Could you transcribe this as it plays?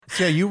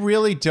Jay, you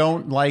really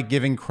don't like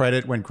giving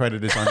credit when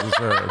credit is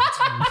undeserved.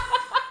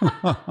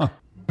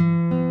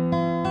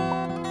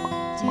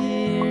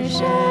 Dear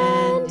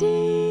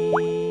Shandy.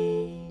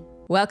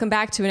 Welcome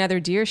back to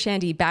another Dear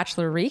Shandy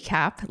Bachelor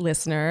Recap,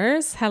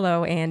 listeners.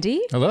 Hello,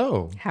 Andy.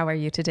 Hello. How are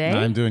you today?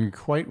 I'm doing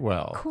quite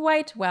well.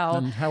 Quite well.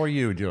 And how are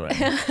you doing,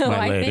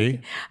 my lady?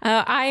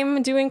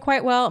 I'm doing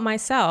quite well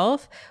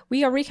myself.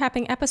 We are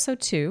recapping episode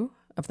 2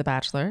 of The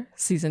Bachelor,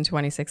 season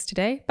 26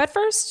 today. But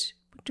first,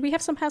 do we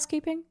have some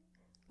housekeeping?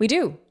 We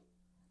do.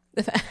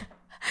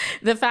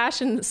 The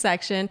fashion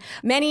section.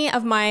 Many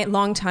of my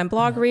longtime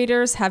blog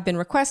readers have been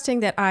requesting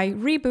that I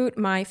reboot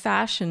my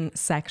fashion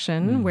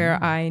section where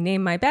I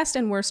name my best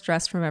and worst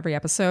dress from every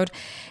episode.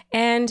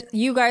 And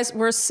you guys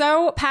were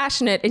so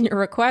passionate in your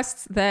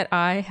requests that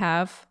I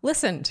have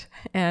listened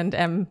and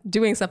am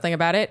doing something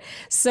about it.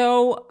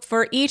 So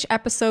for each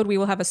episode, we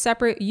will have a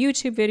separate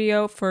YouTube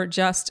video for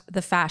just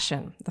the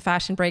fashion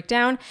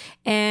breakdown,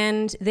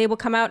 and they will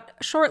come out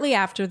shortly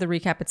after the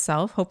recap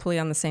itself, hopefully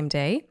on the same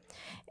day.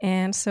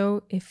 And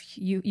so if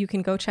you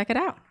can go check it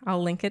out.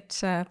 I'll link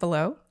it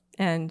below.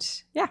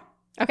 And yeah.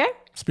 Okay.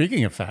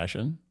 Speaking of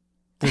fashion,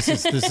 this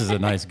is a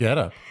nice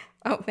getup.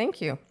 Oh, thank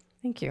you.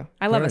 Thank you.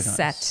 I love a Very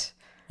set.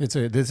 nice.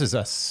 This is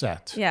a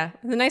set. Yeah.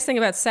 The nice thing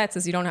about sets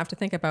is you don't have to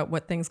think about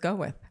what things go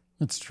with.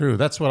 It's true.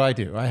 That's what I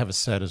do. I have a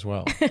set as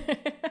well.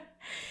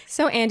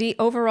 So Andy,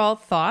 overall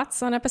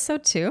thoughts on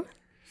episode 2?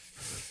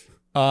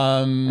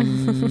 I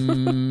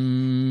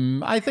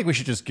think we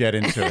should just get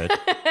into it.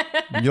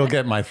 You'll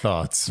get my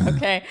thoughts.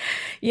 Okay.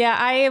 Yeah,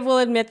 I will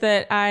admit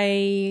that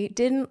I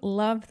didn't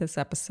love this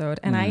episode,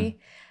 and I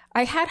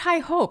had high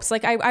hopes.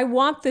 Like I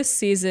want this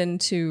season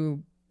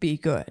to be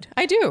good.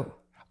 I do.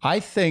 I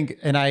think,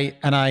 and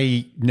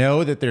I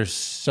know that there's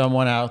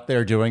someone out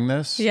there doing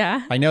this.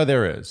 Yeah. I know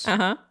there is.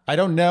 I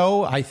don't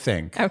know. I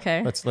think.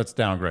 Okay. Let's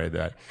downgrade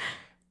that.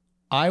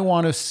 I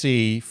want to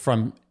see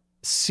from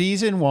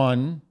season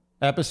 1,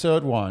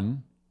 episode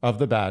 1 of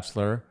The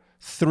Bachelor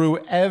through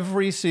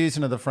every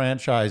season of the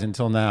franchise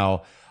until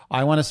now.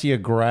 I want to see a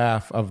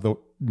graph of the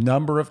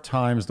number of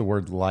times the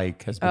word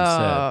 "like" has been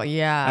said. Oh,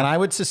 yeah. And I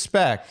would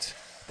suspect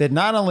that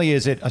not only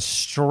is it a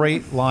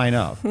straight line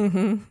up,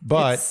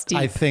 but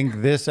I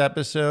think this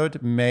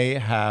episode may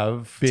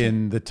have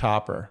been the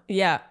topper.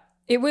 Yeah.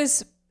 It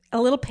was a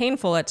little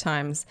painful at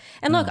times.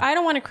 And look, I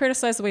don't want to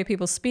criticize the way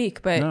people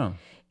speak, but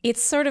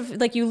it's sort of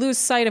like you lose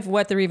sight of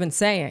what they're even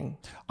saying.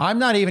 I'm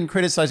not even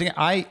criticizing it.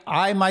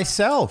 I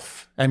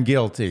myself am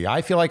guilty.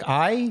 I feel like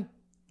I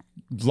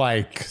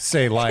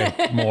say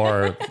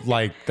more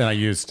than I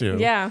used to.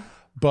 Yeah.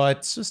 But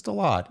it's just a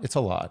lot. It's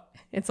a lot.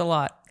 It's a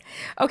lot.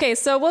 Okay,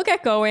 so we'll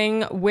get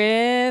going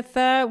with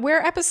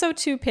where episode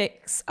 2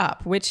 picks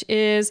up, which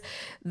is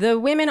the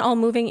women all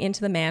moving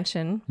into the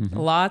mansion.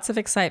 Lots of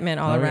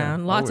excitement all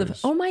around. Lots of,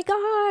 oh my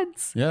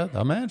gods. Yeah,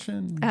 the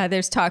mansion.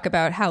 There's talk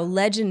about how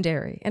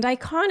legendary and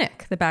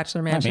iconic the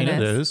Bachelor Mansion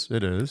is.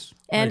 It is.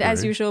 And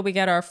as usual, we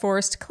get our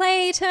forced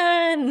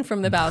Clayton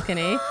from the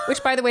balcony,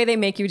 which, by the way, they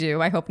make you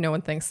do. I hope no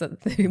one thinks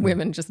that the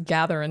women just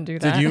gather and do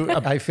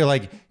that. I feel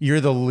like you're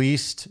the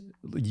least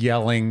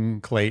yelling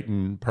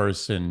Clayton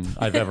person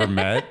I've ever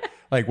met.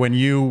 Like when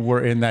you were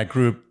in that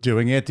group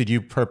doing it, did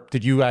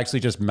you actually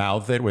just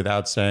mouth it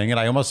without saying it?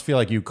 I almost feel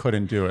like you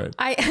couldn't do it.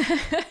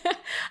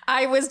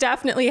 I was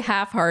definitely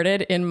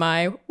half-hearted in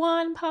my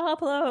Juan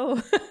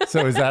Pablo.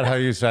 So is that how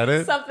you said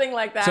it? Something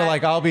like that. So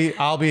like I'll be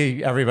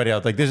everybody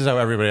else. Like this is how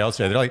everybody else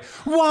said it. They're like,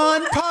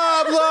 Juan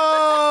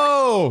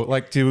Pablo!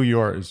 Like do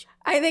yours.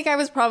 I think I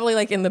was probably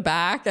like in the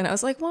back and I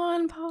was like,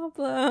 Juan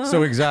Pablo.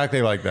 So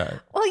exactly like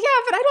that. Well, yeah,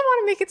 but I don't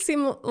want to make it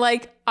seem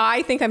like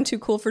I think I'm too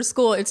cool for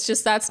school. It's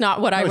just that's not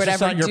what I would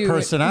ever do. It's not your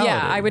personality.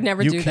 Yeah, I would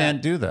never do that. You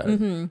can't do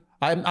that.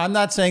 I'm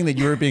not saying that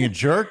you were being a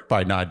jerk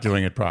by not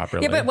doing it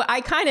properly. Yeah, but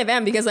I kind of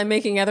am because I'm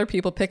making other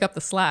people pick up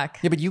the slack.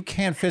 Yeah, but you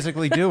can't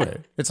physically do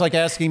it. It's like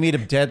asking me to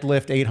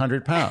deadlift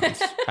 800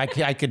 pounds. I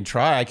can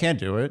try. I can't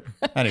do it.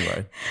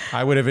 Anyway,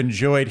 I would have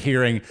enjoyed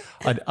hearing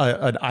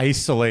an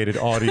isolated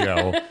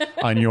audio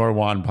on your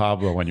Juan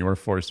Pablo when you were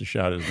forced to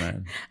shout his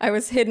name. I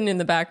was hidden in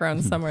the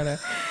background somewhere there.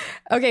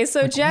 Okay,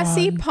 so like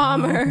Jesse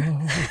Palmer.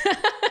 Juan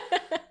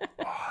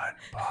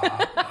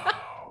Pablo.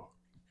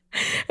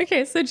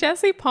 Okay, so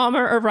Jesse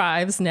Palmer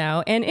arrives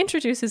now and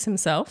introduces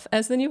himself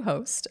as the new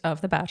host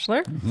of The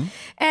Bachelor.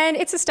 And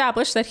it's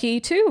established that he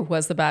too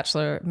was The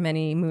Bachelor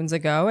many moons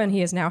ago, and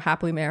he is now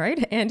happily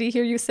married. Andy,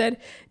 here you said,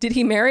 did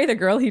he marry the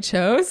girl he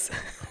chose?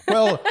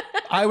 Well,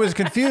 I was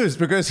confused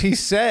because he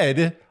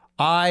said,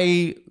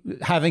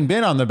 having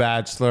been on The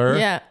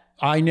Bachelor,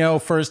 I know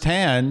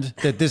firsthand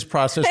that this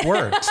process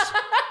works.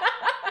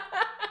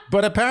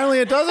 But apparently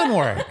it doesn't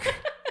work.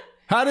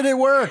 How did it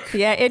work?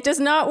 Yeah, it does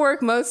not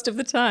work most of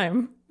the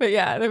time. But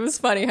yeah, it was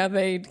funny how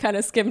they kind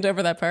of skimmed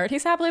over that part.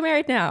 He's happily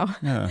married now.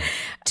 Yeah.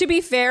 To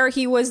be fair,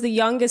 he was the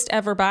youngest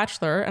ever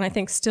bachelor, and I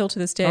think still to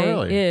this day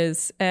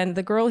is. And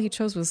the girl he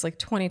chose was like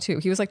 22.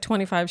 He was like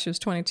 25, she was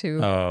 22.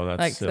 Oh, that's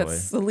like, silly.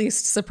 That's the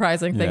least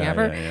surprising thing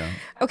ever. Yeah.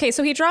 Okay,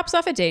 so he drops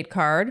off a date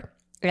card,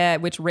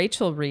 which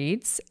Rachel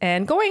reads.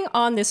 And going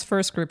on this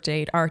first group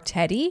date are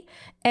Teddy,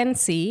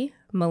 NC,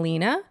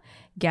 Melina,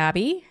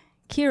 Gabby,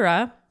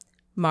 Kira,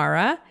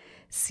 Mara,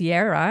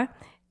 Sierra,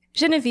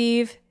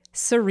 Genevieve,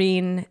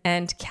 Serene,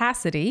 and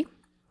Cassidy.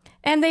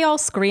 And they all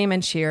scream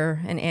and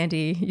cheer. And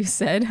Andy, you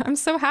said, I'm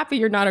so happy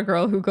you're not a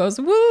girl who goes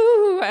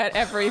woo at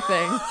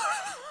everything.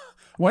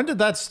 When did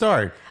that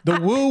start? The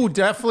woo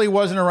definitely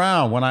wasn't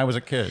around when I was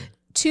a kid.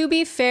 To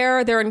be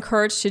fair, they're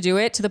encouraged to do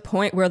it to the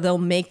point where they'll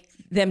make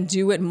them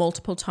do it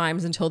multiple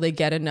times until they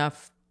get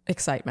enough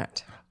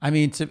excitement. I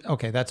mean,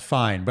 okay, that's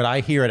fine, but I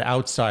hear it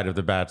outside of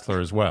The Bachelor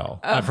as well.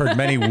 I've heard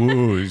many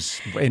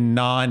woos in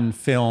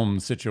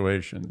non-film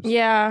situations.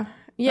 Yeah.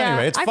 Yeah.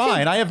 Anyway, it's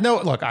fine.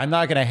 Look, I'm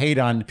not going to hate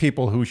on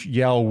people who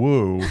yell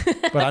woo,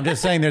 but I'm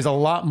just saying there's a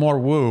lot more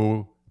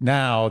woo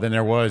now than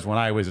there was when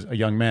I was a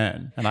young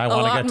man, and I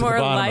want to get to the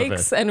bottom of it. A lot more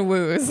likes and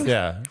woos.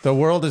 Yeah. The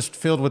world is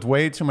filled with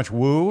way too much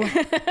woo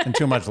and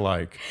too much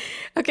like.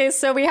 Okay,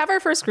 so we have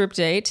our first group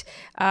date.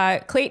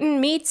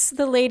 Clayton meets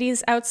the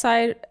ladies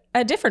outside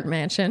a different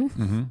mansion.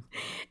 Mm-hmm.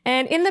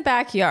 And in the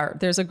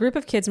backyard, there's a group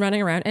of kids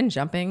running around and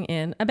jumping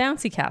in a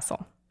bouncy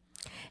castle.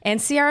 And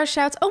Ciara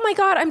shouts, "Oh my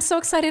God, I'm so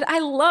excited. I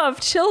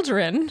love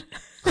children."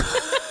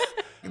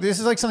 This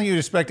is like something you'd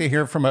expect to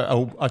hear from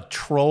a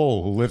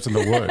troll who lives in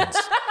the woods.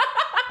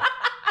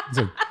 It's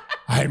like,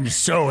 I'm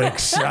so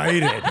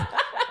excited.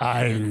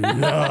 I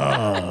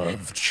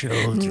love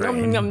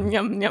children. Yum,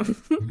 yum, yum.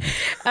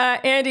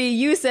 Andy,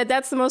 you said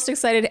that's the most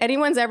excited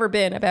anyone's ever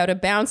been about a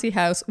bouncy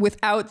house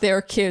without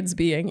their kids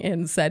being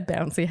in said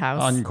bouncy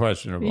house.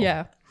 Unquestionable.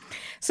 Yeah.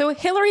 So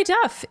Hilary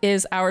Duff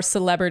is our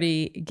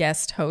celebrity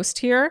guest host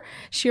here.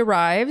 She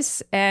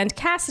arrives and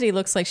Cassidy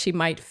looks like she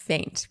might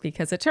faint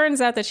because it turns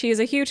out that she is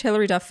a huge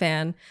Hilary Duff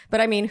fan. But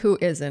I mean, who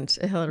isn't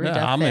a Hilary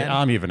Duff fan?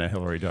 I'm even a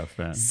Hilary Duff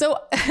fan. So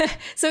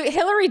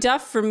Hilary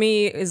Duff for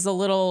me is a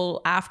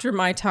little after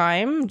my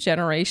time,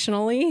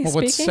 generationally speaking.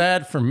 What's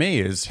sad for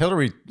me is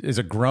Hilary is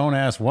a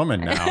grown-ass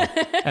woman now.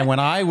 And when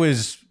I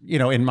was,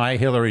 in my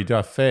Hilary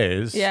Duff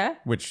phase,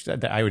 which I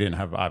didn't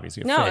have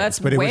obviously a phase, that's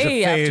but it was a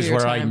way after phase your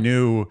where I time.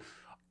 knew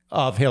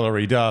of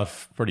Hilary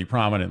Duff pretty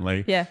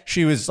prominently. Yeah.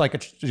 She was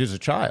she was a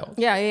child.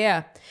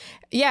 Yeah.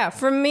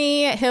 For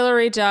me,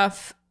 Hilary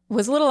Duff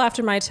was a little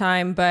after my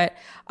time, but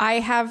I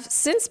have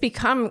since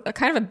become a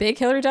kind of a big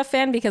Hilary Duff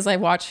fan because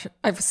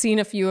I've seen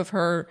a few of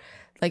her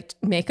like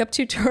makeup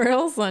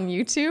tutorials on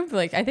YouTube.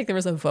 Like I think there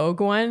was a Vogue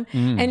one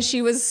and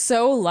she was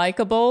so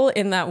likable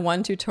in that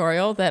one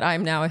tutorial that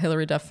I'm now a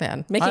Hilary Duff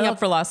fan, making up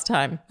for lost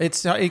time.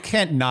 It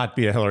can't not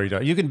be a Hilary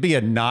Duff. You can be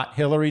a not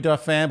Hilary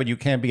Duff fan, but you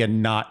can't be a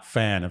not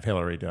fan of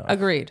Hilary Duff.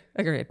 Agreed.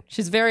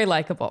 She's very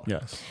likable.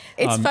 Yes.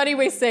 It's funny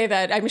we say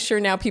that. I'm sure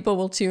now people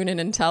will tune in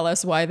and tell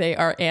us why they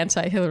are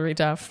anti-Hilary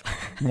Duff.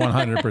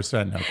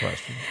 100%, no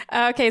question.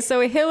 Okay, so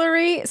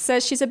Hilary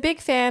says she's a big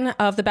fan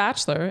of The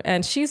Bachelor,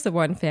 and she's the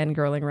one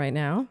fangirling right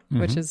now,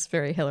 which is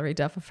very Hilary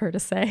Duff of her to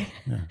say.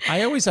 Yeah.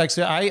 I always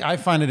I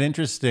find it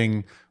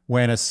interesting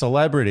when a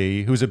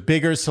celebrity who's a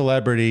bigger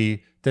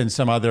celebrity than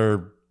some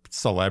other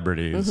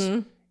celebrities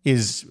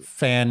is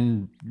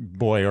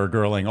fanboy or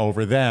girling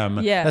over them.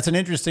 Yeah. That's an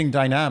interesting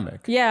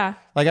dynamic. Yeah.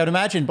 Like I'd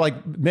imagine,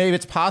 maybe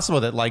it's possible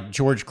that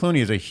George Clooney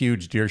is a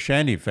huge Dear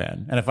Shandy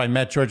fan. And if I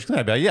met George Clooney,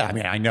 I'd be like, yeah, I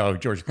mean, I know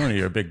George Clooney,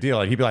 you're a big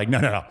deal. And he'd be like,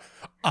 no.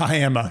 I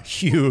am a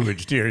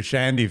huge Dear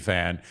Shandy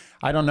fan.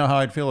 I don't know how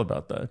I'd feel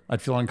about that.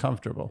 I'd feel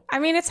uncomfortable. I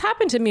mean, it's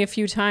happened to me a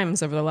few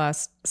times over the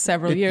last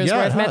several years yeah,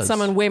 where it I've met has.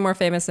 someone way more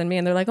famous than me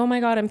and they're like, oh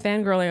my God, I'm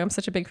fangirling. I'm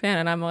such a big fan.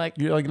 And I'm like,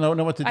 You don't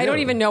know what to do. I don't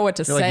even know what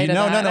to You're say to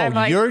that. No. I'm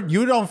like,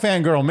 You don't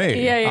fangirl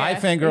me. Yeah. I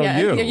fangirl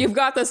you. You've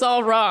got this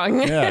all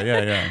wrong.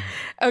 Yeah.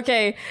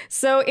 Okay,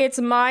 so it's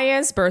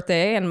Maya's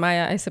birthday, and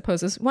Maya, I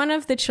suppose, is one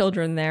of the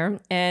children there.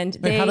 And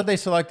How did they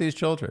select these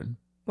children?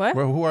 What?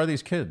 Who are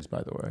these kids,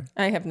 by the way?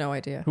 I have no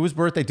idea. Whose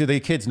birthday? Do the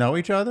kids know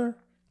each other?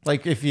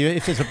 Like, if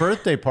it's a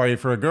birthday party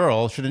for a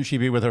girl, shouldn't she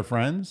be with her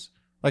friends?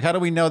 Like, how do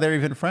we know they're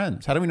even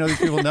friends? How do we know these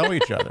people know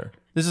each other?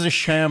 This is a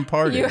sham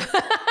party.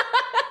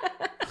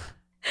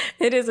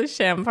 It is a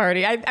sham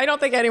party. I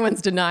don't think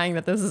anyone's denying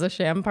that this is a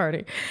sham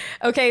party.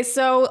 Okay,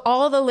 so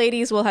all the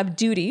ladies will have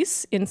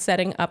duties in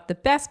setting up the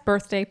best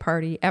birthday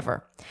party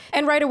ever.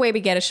 And right away, we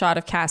get a shot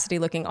of Cassidy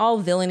looking all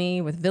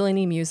villainy with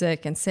villainy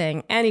music and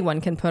saying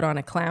anyone can put on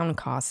a clown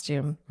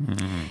costume.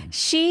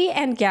 She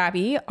and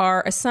Gabby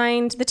are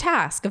assigned the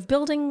task of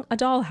building a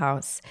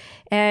dollhouse.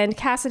 And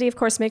Cassidy, of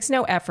course, makes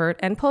no effort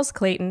and pulls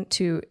Clayton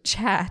to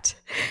chat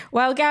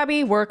while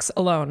Gabby works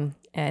alone.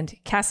 And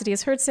Cassidy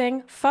is heard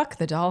saying, "Fuck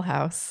the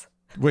dollhouse."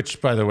 Which,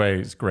 by the way,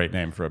 is a great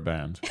name for a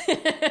band.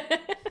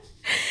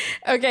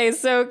 Okay,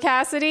 so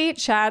Cassidy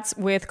chats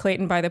with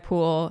Clayton by the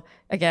pool.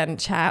 Again,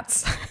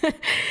 chats.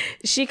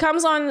 She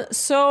comes on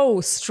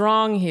so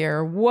strong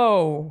here.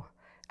 Whoa.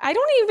 I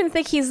don't even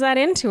think he's that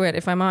into it,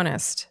 if I'm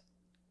honest.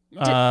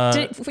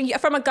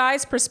 From a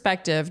guy's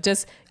perspective,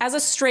 just as a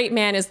straight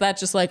man, is that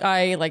just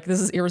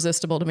this is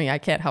irresistible to me? I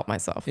can't help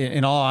myself.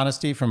 In all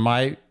honesty, from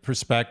my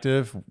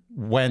perspective,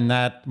 when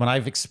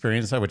I've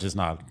experienced that, which is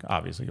not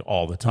obviously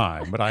all the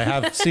time, but I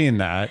have seen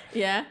that.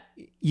 Yeah.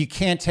 You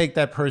can't take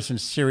that person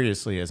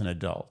seriously as an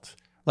adult.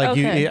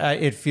 Okay.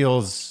 It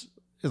feels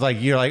like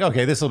you're like,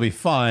 okay, this will be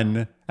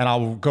fun. and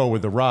I'll go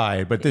with the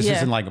ride, but this Yeah.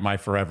 isn't like my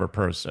forever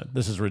person.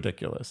 This is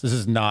ridiculous. This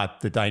is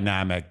not the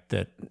dynamic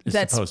that is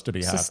That's supposed to be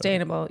happening.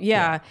 sustainable.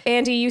 Yeah.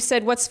 Andy, you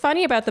said what's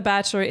funny about The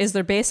Bachelor is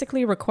they're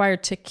basically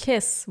required to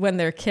kiss when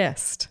they're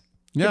kissed.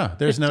 Yeah,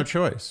 there's no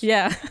choice.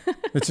 Yeah.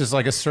 It's just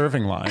like a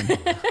serving line.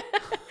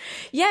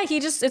 Yeah,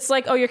 it's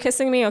like, oh, you're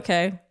kissing me?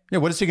 Okay. Yeah,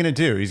 what is he going to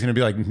do? He's going to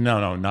be like,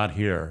 no, not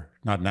here,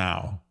 not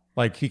now.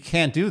 Like, he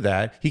can't do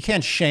that. He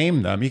can't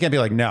shame them. He can't be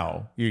like,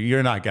 no,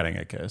 you're not getting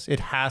a kiss. It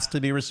has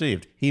to be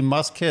received. He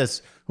must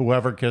kiss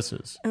whoever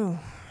kisses. Oh,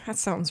 that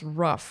sounds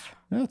rough.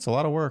 Yeah, it's a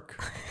lot of work.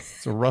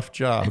 It's a rough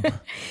job.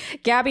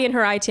 Gabby in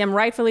her ITM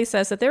rightfully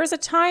says that there is a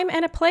time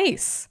and a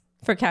place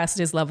for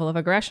Cassidy's level of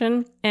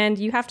aggression, and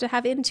you have to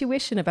have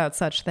intuition about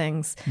such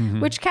things,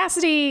 which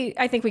Cassidy,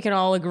 I think we can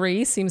all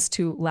agree, seems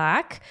to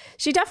lack.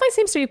 She definitely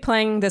seems to be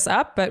playing this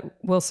up, but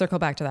we'll circle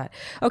back to that.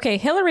 Okay,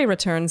 Hillary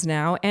returns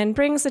now and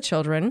brings the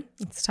children.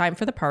 It's time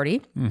for the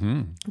party.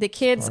 The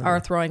kids are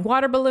throwing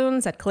water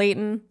balloons at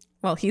Clayton.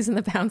 Well, he's in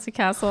the bouncy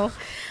castle.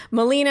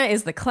 Melina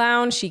is the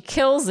clown. She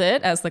kills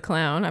it as the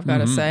clown, I've got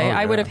to say.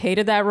 I would have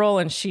hated that role,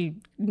 and she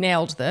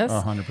nailed this.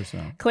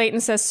 100%. Clayton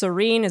says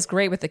Serene is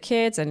great with the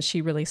kids, and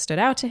she really stood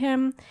out to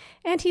him.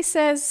 And he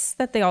says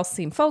that they all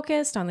seem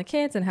focused on the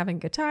kids and having a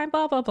good time,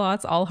 blah, blah, blah.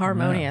 It's all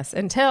harmonious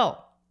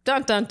until,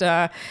 dun, dun,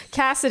 dun,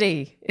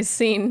 Cassidy is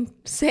seen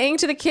saying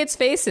to the kids'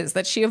 faces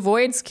that she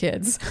avoids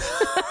kids.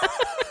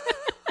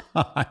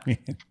 I mean,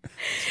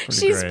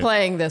 She's great.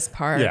 playing this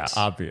part. Yeah,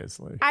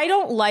 obviously. I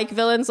don't like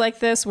villains like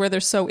this where they're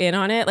so in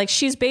on it. Like,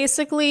 she's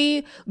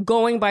basically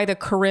going by the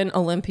Corinne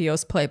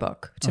Olympios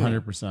playbook to me.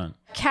 100%.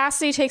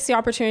 Cassidy takes the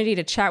opportunity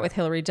to chat with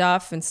Hillary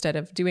Duff instead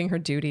of doing her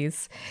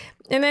duties.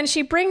 And then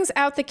she brings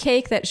out the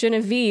cake that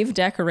Genevieve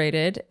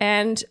decorated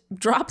and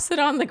drops it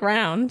on the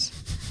ground.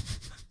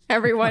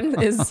 Everyone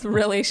is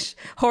really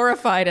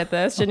horrified at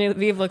this.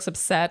 Genevieve looks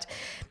upset.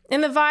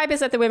 And the vibe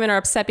is that the women are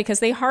upset because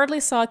they hardly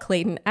saw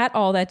Clayton at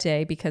all that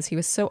day because he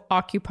was so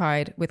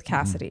occupied with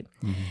Cassidy.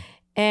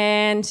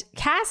 And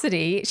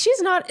Cassidy,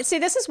 she's not, see,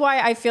 this is why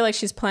I feel like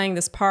she's playing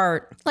this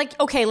part. Like,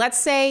 okay, let's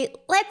say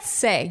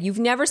you've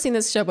never seen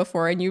this show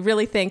before and you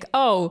really think,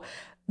 oh,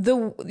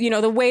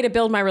 the way to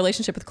build my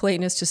relationship with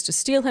Clayton is just to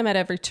steal him at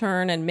every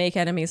turn and make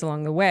enemies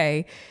along the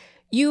way.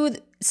 You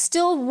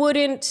still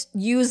wouldn't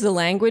use the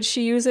language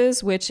she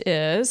uses, which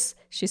is,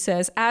 she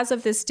says, as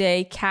of this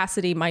day,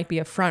 Cassidy might be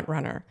a front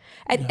runner.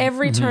 At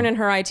every turn in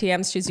her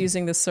ITMs, she's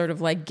using this sort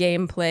of like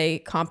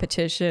gameplay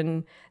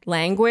competition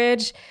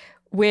language,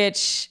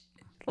 which,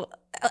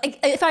 like,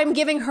 if I'm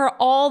giving her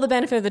all the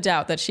benefit of the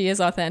doubt that she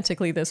is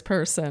authentically this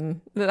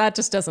person, that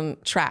just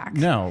doesn't track.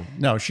 No,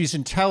 she's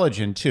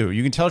intelligent too.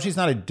 You can tell she's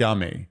not a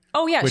dummy.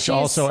 Oh, yeah. Which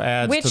also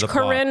adds to the plot.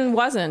 Which Corinne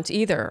wasn't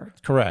either.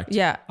 Correct.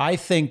 Yeah. I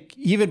think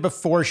even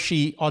before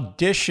she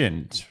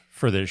auditioned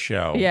for this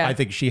show, I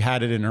think she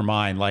had it in her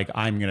mind, like,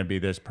 I'm going to be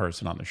this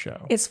person on the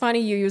show. It's funny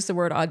you use the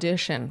word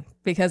audition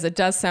because it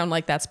does sound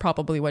like that's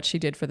probably what she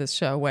did for this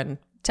show when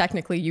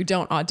technically you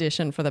don't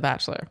audition for The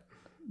Bachelor.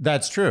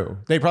 That's true.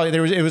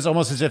 It was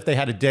almost as if they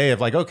had a day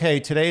of like, okay,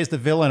 today is the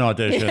villain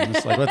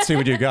auditions. Like, let's see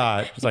what you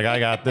got. It's like, I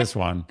got this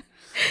one.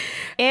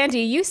 Andy,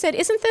 you said,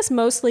 isn't this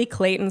mostly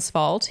Clayton's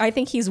fault? I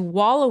think he's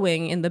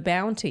wallowing in the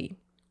bounty.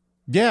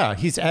 Yeah,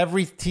 he's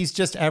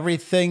just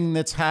everything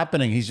that's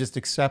happening. He's just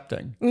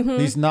accepting.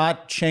 He's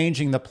not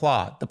changing the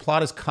plot. The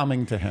plot is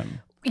coming to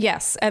him.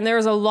 Yes, and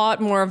there's a lot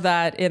more of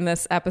that in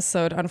this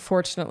episode,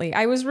 unfortunately.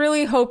 I was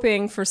really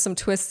hoping for some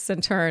twists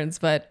and turns,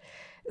 but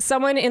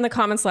someone in the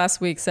comments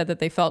last week said that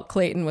they felt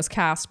Clayton was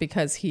cast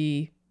because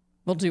he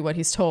will do what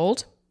he's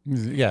told.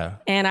 Yeah.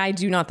 And I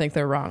do not think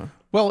they're wrong.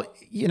 Well,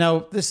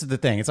 this is the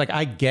thing. It's like,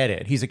 I get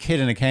it. He's a kid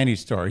in a candy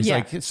store. He's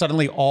Yeah. like,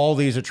 suddenly all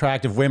these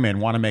attractive women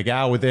want to make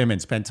out with him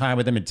and spend time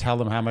with him and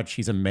tell him how much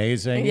he's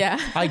amazing. Yeah.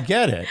 I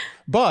get it.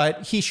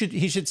 But he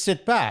should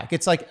sit back.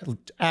 It's like,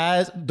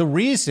 as the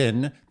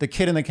reason the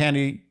kid in the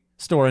candy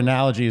store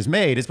analogy is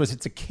made is because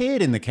it's a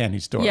kid in the candy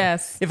store.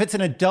 Yes. If it's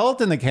an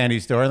adult in the candy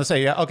store, and let's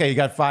say, okay, you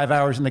got 5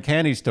 hours in the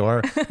candy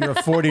store, you're a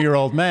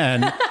 40-year-old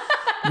man.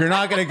 You're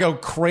not going to go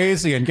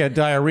crazy and get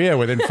diarrhea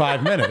within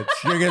 5 minutes.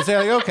 You're going to say,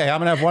 like, okay,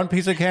 I'm going to have one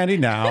piece of candy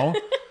now.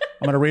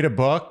 I'm going to read a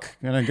book.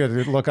 I'm going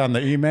to look on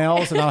the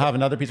emails, and I'll have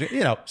another piece of,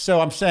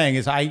 So I'm saying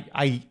is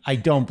I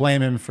don't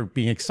blame him for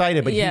being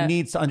excited, but he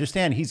needs to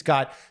understand he's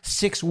got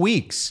 6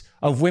 weeks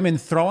of women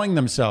throwing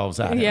themselves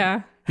at him.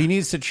 Yeah. He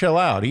needs to chill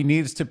out. He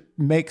needs to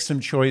make some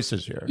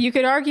choices here. You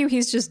could argue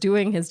he's just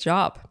doing his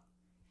job.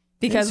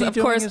 Because, Is he of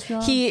doing course, his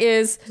job? he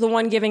is the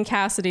one giving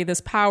Cassidy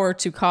this power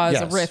to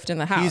cause a rift in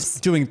the house. He's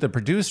doing the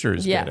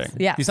producer's bidding.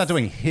 Yes. He's not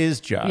doing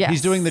his job. Yes.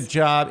 He's doing the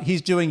job.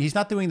 He's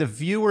not doing the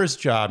viewer's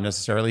job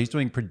necessarily. He's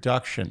doing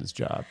production's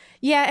job.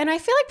 Yeah, and I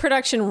feel like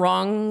production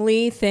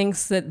wrongly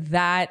thinks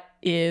that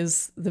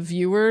is the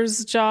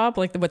viewer's job,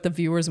 like what the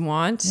viewers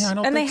want. Yeah, I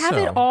don't and they think have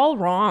so. it all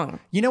wrong.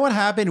 You know what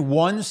happened?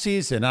 One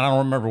season, I don't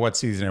remember what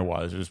season it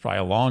was. It was probably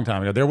a long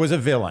time ago. There was a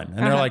villain.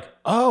 And they're like,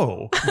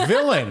 oh,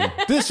 villain.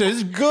 This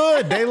is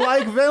good. They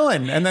like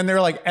villain. And then they're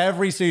like,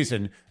 every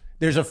season,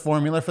 there's a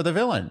formula for the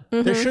villain.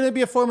 Mm-hmm. There shouldn't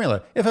be a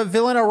formula. If a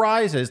villain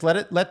arises,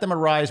 let them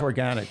arise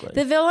organically.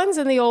 The villains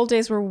in the old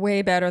days were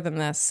way better than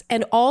this.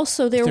 And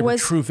also They were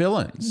was true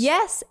villains.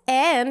 yes,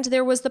 and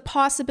there was the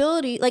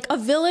possibility like a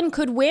villain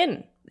could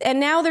win. And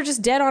now they're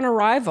just dead on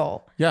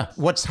arrival. Yeah.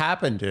 What's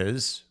happened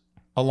is,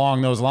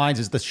 along those lines,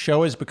 is the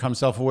show has become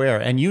self-aware.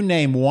 And you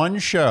name one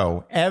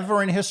show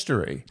ever in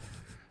history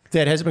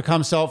that has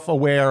become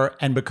self-aware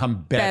and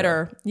become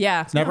better.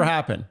 Yeah. It's never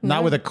happened.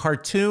 Not with a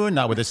cartoon,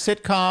 not with a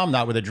sitcom,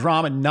 not with a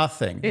drama,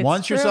 nothing.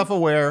 Once you're true.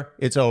 self-aware,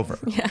 it's over.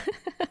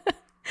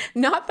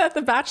 Not that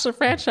the Bachelor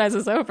franchise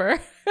is over.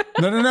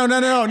 No. Oh,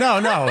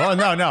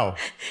 no. No.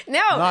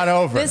 Not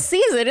over. This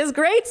season is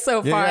great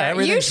so far. You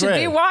everything's should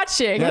great. be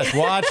watching. Yes,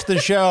 watch the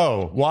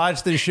show.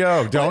 Watch the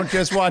show. Don't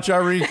just watch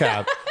our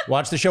recap.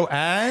 Watch the show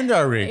and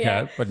our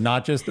recap, but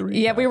not just the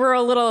recap. Yeah, we were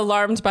a little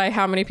alarmed by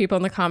how many people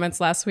in the comments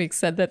last week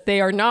said that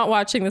they are not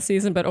watching the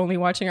season, but only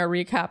watching our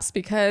recaps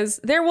because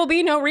there will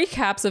be no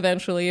recaps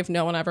eventually if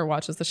no one ever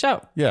watches the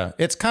show. Yeah,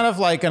 it's kind of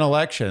like an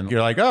election.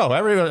 You're like, oh,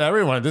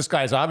 everyone, this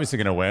guy's obviously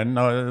going to win.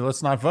 No,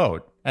 let's not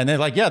vote. And they're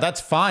like, yeah,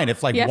 that's fine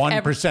if like Yeah,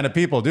 if 1% of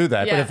people do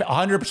that. Yeah. But if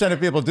 100% of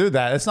people do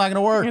that, it's not going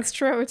to work. It's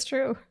true. It's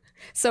true.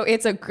 So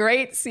it's a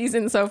great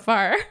season so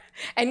far.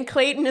 And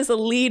Clayton is a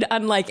lead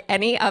unlike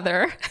any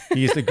other.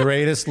 He's the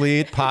greatest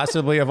lead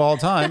possibly of all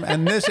time.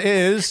 And this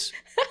is,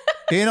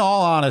 in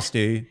all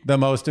honesty, the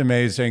most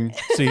amazing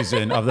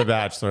season of The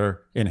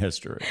Bachelor in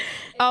history.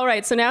 All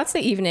right. So now it's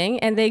the evening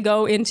and they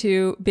go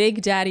into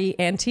Big Daddy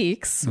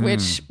Antiques,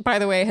 which, by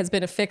the way, has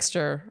been a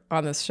fixture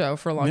on this show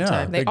for a long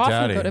time. They Big often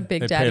Daddy. go to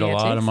Big they Daddy paid a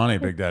Antiques. lot of money,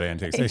 Big Daddy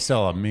Antiques. They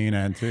sell a mean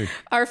antique.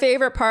 Our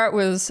favorite part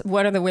was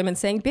one of the women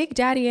saying, Big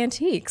Daddy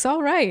Antiques.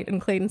 All right.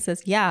 And Clayton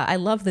says, yeah, I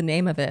love the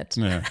name of it.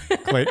 Yeah.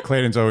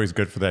 Clayton's always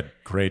good for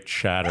that great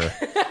chatter.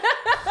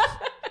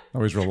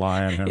 Always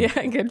rely on him.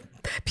 Yeah, good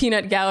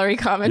peanut gallery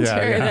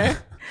commentary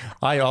there.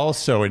 I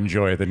also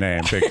enjoy the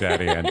name Big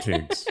Daddy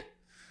Antiques.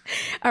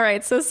 All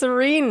right, so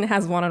Serene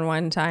has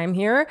one-on-one time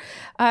here.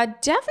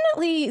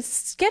 Definitely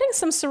getting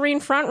some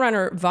Serene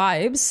frontrunner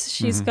vibes.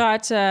 She's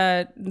got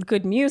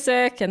good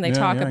music, and they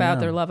talk about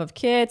their love of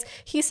kids.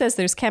 He says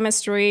there's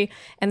chemistry,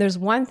 and there's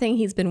one thing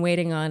he's been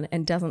waiting on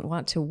and doesn't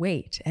want to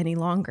wait any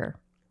longer.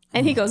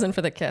 And he goes in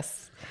for the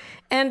kiss.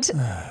 And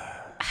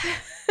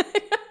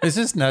Is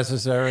this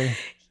necessary?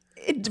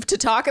 to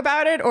talk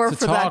about it or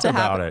for that Talk to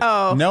about happen? it.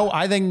 Oh, No,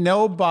 I think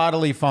no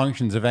bodily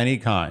functions of any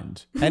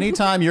kind.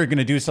 Anytime you're going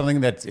to do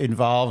something that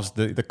involves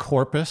the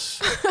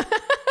corpus,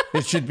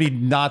 it should be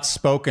not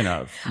spoken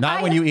of.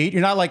 Not when you eat.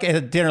 You're not like at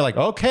a dinner, like,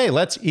 okay,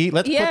 let's eat.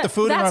 Let's put the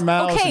food in our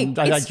mouths and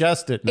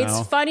digest it now.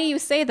 It's funny you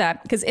say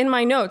that because in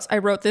my notes, I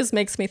wrote this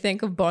makes me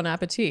think of Bon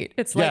Appetit.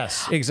 It's like,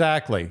 Yes,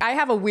 exactly. I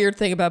have a weird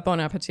thing about Bon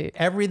Appetit.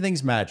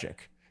 Everything's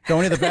magic.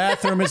 Going to the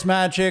bathroom is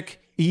magic.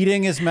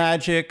 Eating is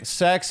magic.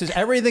 Sex is,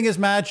 everything is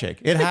magic.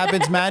 It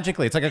happens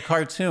magically. It's like a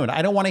cartoon.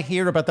 I don't want to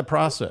hear about the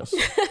process.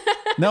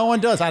 No one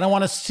does. I don't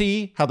want to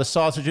see how the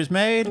sausage is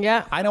made.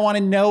 Yeah. I don't want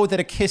to know that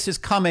a kiss is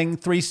coming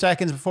 3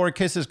 seconds before a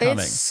kiss is coming.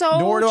 It's so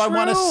Nor do I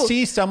want to true.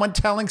 see someone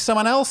telling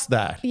someone else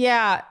that.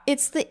 Yeah,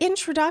 it's the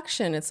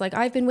introduction. It's like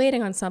I've been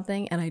waiting on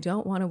something and I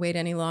don't want to wait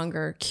any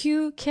longer.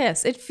 Cue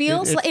kiss. It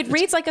feels like it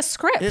reads like a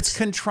script. It's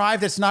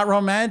contrived. It's not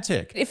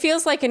romantic. It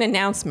feels like an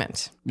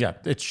announcement. Yeah.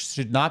 It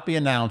should not be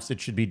announced.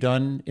 It should be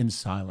done in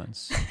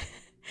silence.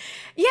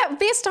 Yeah,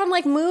 based on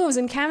like moves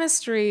and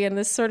chemistry and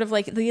this sort of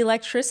like the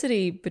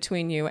electricity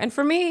between you. And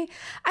for me,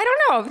 I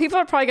don't know. People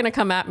are probably going to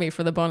come at me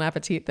for the Bon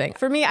Appetit thing.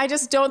 For me, I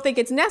just don't think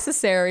it's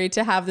necessary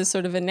to have this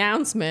sort of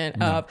announcement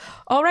of,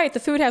 all right, the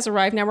food has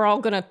arrived. Now we're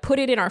all going to put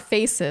it in our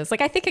faces. Like,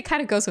 I think it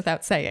kind of goes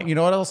without saying. You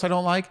know what else I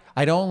don't like?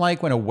 I don't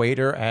like when a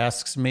waiter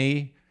asks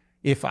me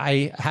if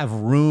I have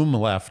room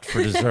left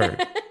for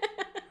dessert.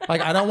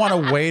 Like, I don't want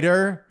a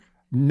waiter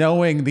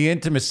knowing the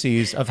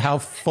intimacies of how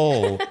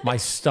full my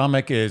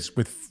stomach is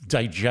with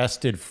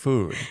digested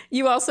food.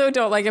 You also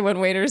don't like it when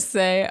waiters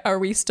say, are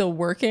we still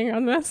working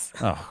on this?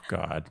 Oh,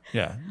 God.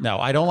 Yeah. No,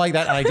 I don't like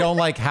that. And I don't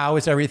like how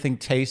is everything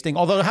tasting.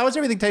 Although how is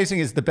everything tasting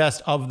is the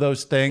best of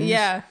those things.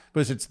 Yeah.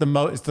 Because it's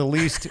the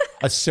least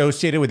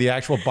associated with the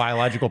actual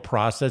biological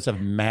process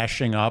of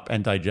mashing up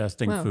and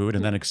digesting food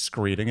and then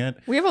excreting it.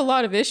 We have a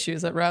lot of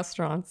issues at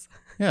restaurants.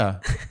 Yeah.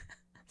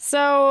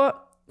 So,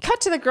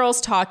 cut to the girls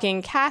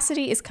talking.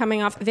 Cassidy is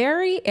coming off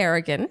very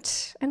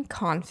arrogant and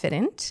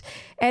confident,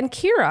 and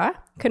Kira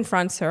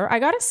confronts her. I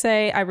gotta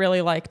say, I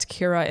really liked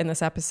Kira in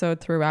this episode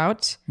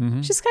throughout.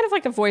 She's kind of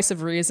like a voice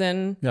of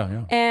reason.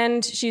 Yeah.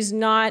 And she's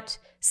not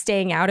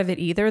staying out of it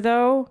either,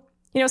 though.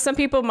 You know, some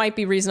people might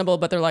be reasonable,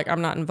 but they're like,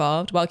 I'm not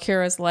involved. While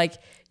Kira's like,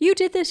 you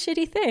did this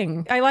shitty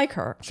thing. I like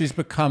her. She's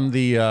become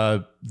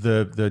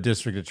the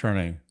district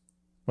attorney.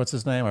 What's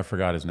his name? I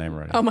forgot his name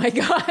already. Oh my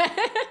God.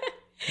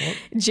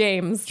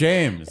 James.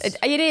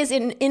 It is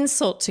an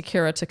insult to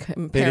Kira to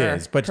compare It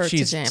is, but her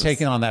she's to James.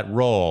 taken on that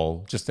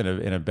role just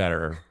in a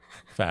better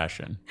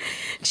fashion.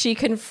 She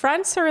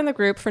confronts her in the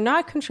group for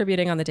not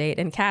contributing on the date,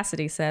 and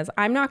Cassidy says,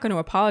 I'm not going to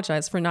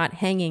apologize for not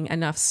hanging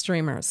enough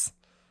streamers.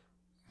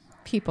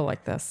 people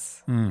like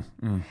this.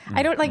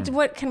 I don't like,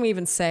 what can we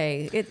even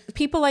say?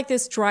 People like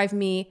this drive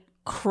me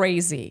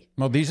crazy.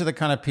 Well, these are the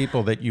kind of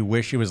people that you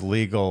wish it was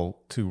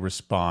legal to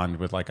respond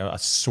with like a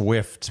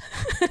swift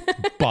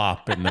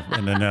bop in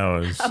the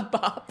nose. A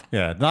bop.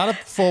 Yeah, not a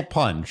full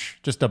punch,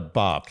 just a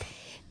bop.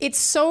 It's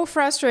so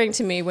frustrating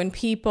to me when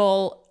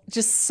people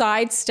just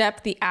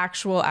sidestep the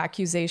actual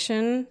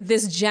accusation.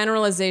 This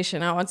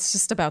generalization, oh, it's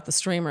just about the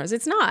streamers.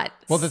 It's not.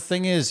 Well, the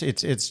thing is,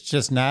 it's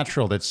just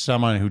natural that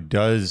someone who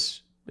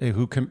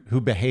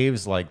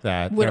behaves like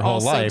that Would their whole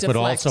also life would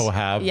deflect. also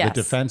have Yes. the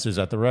defenses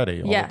at the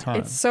ready all the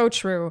time. It's so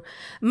true.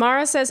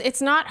 Mara says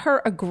it's not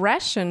her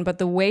aggression, but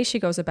the way she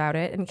goes about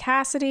it. And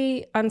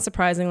Cassidy,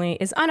 unsurprisingly,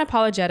 is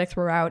unapologetic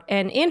throughout.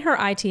 And in her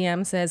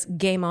ITM says,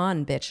 game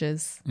on,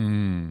 bitches.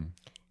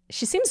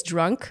 She seems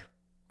drunk.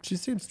 She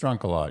seems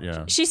drunk a lot,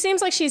 yeah. She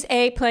seems like she's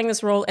A, playing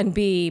this role, and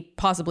B,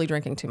 possibly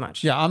drinking too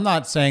much. Yeah, I'm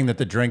not saying that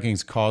the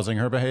drinking's causing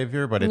her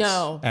behavior, but it's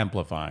No.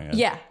 amplifying it.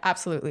 Yeah,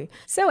 absolutely.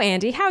 So,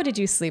 Andy, how did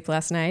you sleep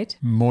last night?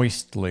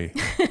 Moistly.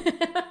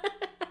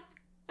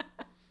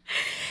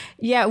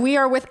 Yeah, we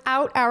are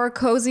without our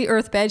cozy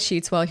earth bed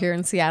sheets while here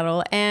in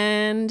Seattle,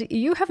 and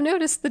you have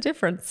noticed the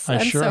difference. I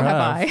and sure so have.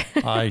 I.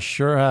 I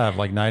sure have,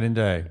 like night and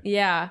day.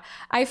 Yeah,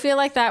 I feel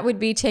like that would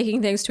be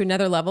taking things to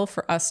another level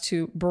for us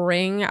to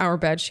bring our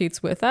bed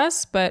sheets with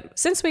us. But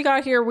since we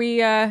got here, we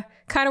kind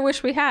of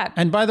wish we had.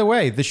 And by the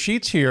way, the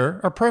sheets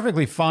here are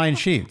perfectly fine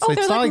sheets. Oh,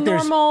 they're like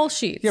normal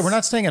sheets. Yeah, we're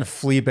not staying at a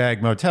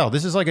Fleabag motel.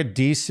 This is like a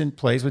decent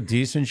place with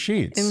decent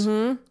sheets.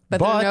 But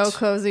there are no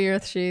cozy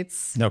earth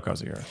sheets. No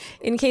cozy earth.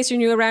 In case you're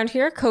new around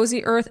here,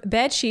 cozy earth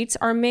bed sheets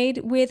are made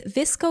with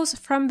viscose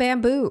from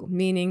bamboo,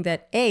 meaning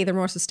that A, they're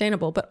more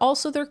sustainable, but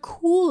also they're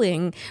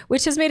cooling,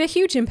 which has made a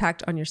huge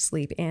impact on your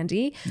sleep,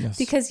 Andy,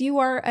 because you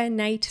are a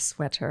night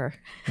sweater.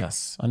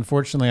 Yes,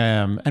 unfortunately I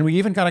am. And we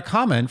even got a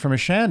comment from a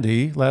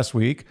Shandy last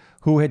week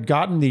who had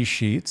gotten these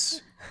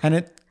sheets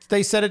and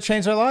they said it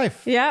changed their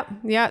life. Yeah.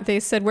 They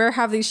said, where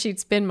have these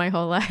sheets been my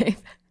whole life?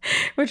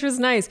 Which was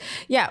nice.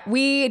 Yeah,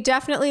 we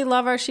definitely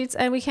love our sheets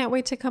and we can't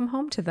wait to come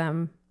home to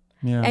them.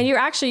 Yeah. And you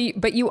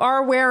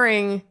are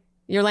wearing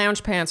your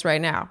lounge pants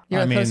right now.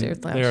 You're a cozy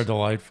earth lounge. they are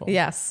delightful.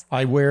 Yes.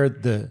 I wear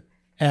the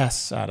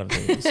S out of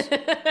these.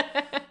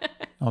 I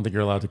don't think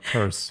you're allowed to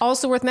curse.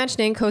 Also worth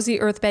mentioning,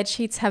 cozy earth bed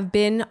sheets have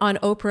been on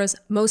Oprah's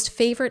most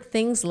favorite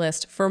things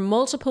list for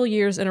multiple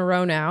years in a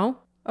row now.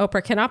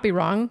 Oprah cannot be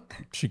wrong,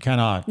 She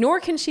cannot. nor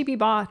can she be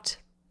bought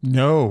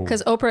No.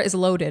 because Oprah is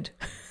loaded.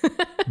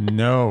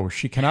 No,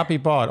 she cannot be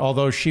bought,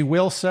 although she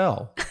will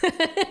sell,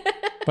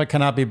 but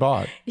cannot be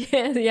bought.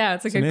 Yeah,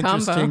 it's a An good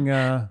combo.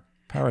 interesting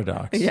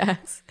paradox.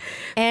 Yes.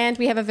 And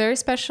we have a very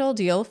special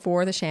deal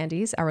for the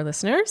Shandies, our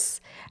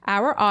listeners.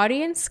 Our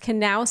audience can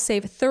now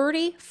save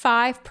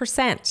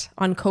 35%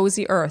 on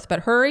Cozy Earth,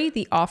 but hurry,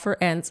 the offer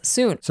ends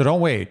soon. So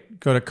don't wait.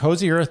 Go to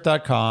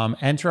cozyearth.com,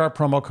 enter our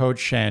promo code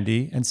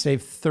Shandy, and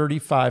save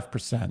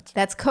 35%.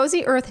 That's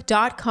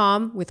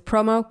cozyearth.com with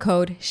promo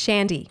code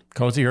Shandy.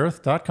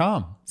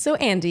 Cozyearth.com. So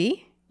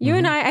Andy, you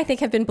and I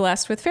think, have been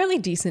blessed with fairly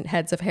decent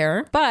heads of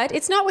hair, but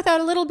it's not without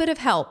a little bit of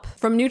help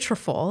from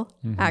Nutrafol,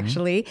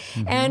 actually.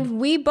 And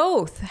we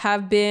both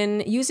have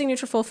been using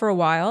Nutrafol for a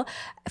while.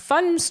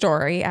 Fun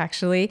story,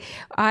 actually.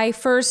 I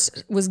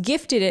first was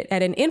gifted it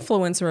at an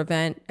influencer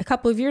event a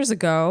couple of years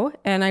ago,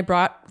 and I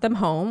brought them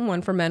home,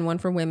 one for men, one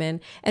for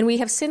women, and we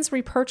have since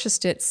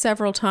repurchased it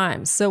several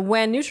times. So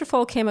when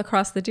Nutrafol came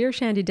across the Dear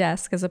Shandy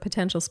desk as a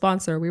potential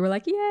sponsor, we were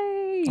like,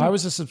 yay! I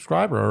was a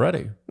subscriber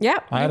already. Yeah,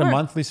 I had a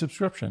monthly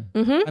subscription.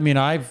 I mean,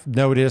 I've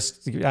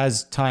noticed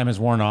as time has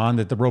worn on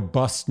that the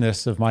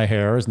robustness of my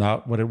hair is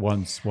not what it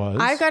once was.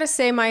 I've got to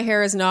say my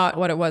hair is not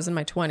what it was in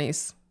my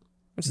 20s,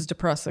 which is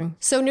depressing.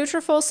 So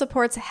Nutrafol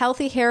supports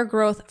healthy hair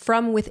growth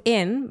from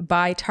within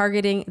by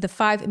targeting the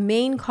 5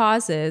 main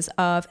causes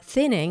of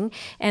thinning,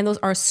 and those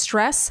are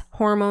stress,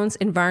 hormones,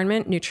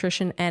 environment,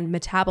 nutrition, and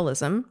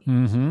metabolism.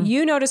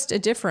 You noticed a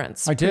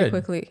difference I pretty did.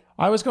 quickly.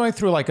 I was going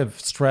through like a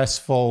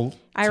stressful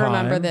I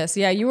remember time. this.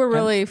 Yeah, you were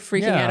really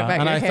freaking out about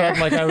and your I hair. felt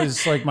like I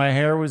was like my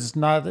hair was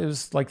not, it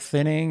was like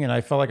thinning, and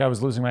I felt like I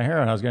was losing my hair,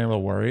 and I was getting a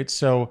little worried.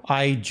 So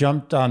I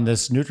jumped on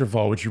this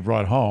Nutrafol, which you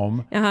brought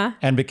home,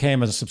 and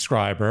became a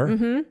subscriber.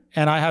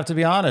 And I have to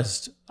be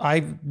honest,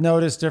 I've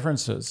noticed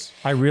differences.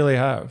 I really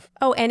have.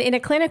 Oh, and in a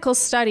clinical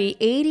study,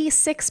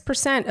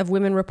 86% of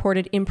women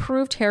reported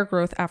improved hair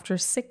growth after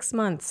 6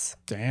 months.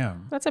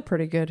 Damn. That's a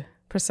pretty good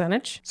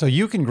percentage. So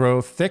you can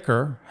grow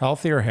thicker,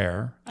 healthier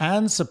hair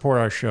and support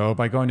our show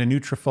by going to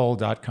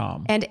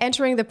Nutrafol.com. And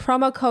entering the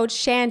promo code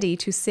Shandy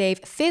to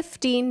save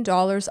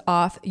 $15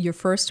 off your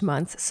first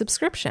month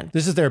subscription.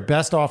 This is their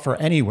best offer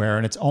anywhere,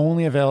 and it's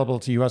only available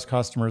to U.S.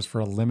 customers for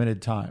a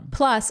limited time.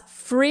 Plus,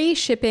 free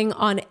shipping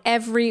on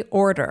every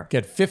order.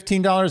 Get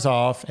 $15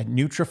 off at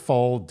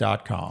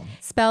Nutrafol.com.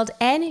 Spelled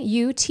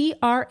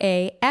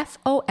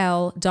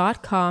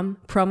Nutrafol.com,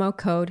 promo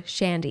code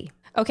Shandy.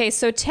 Okay,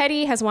 so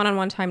Teddy has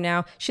one-on-one time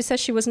now. She says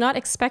she was not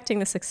expecting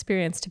this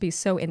experience to be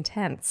so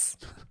intense.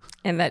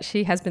 and that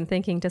she has been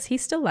thinking, does he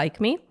still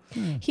like me?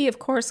 He, of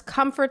course,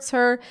 comforts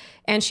her,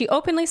 and she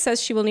openly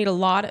says she will need a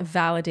lot of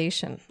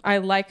validation. I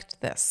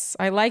liked this.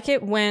 I like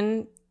it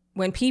when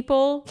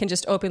people can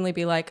just openly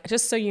be like,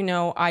 just so you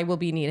know, I will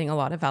be needing a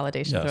lot of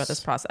validation throughout this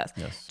process.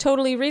 Yes.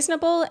 Totally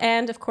reasonable.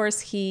 And of course,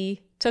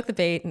 he took the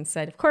bait and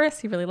said, of course,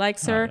 he really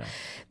likes her. Yeah.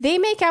 They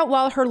make out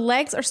while her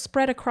legs are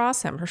spread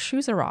across him. Her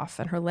shoes are off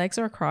and her legs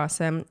are across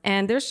him.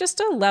 And there's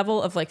just a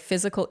level of like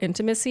physical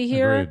intimacy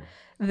here. Agreed.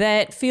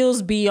 That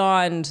feels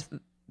beyond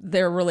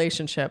their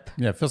relationship.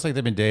 Yeah, it feels like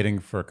they've been dating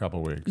for a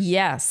couple weeks.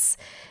 Yes.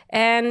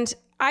 And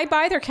I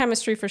buy their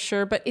chemistry for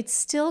sure, but it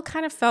still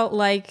kind of felt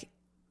like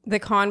the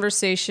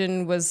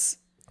conversation was,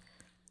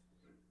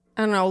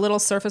 I don't know, a little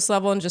surface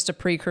level and just a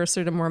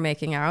precursor to more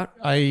making out.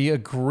 I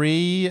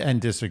agree and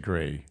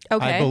disagree.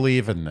 Okay. I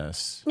believe in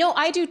this. No,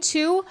 I do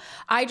too.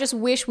 I just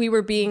wish we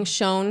were being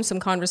shown some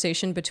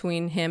conversation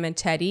between him and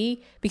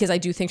Teddy, because I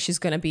do think she's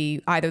going to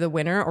be either the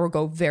winner or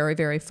go very,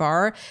 very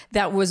far.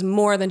 That was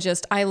more than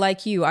just, I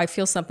like you, I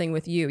feel something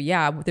with you.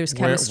 Yeah, there's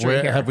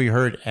chemistry here. Have we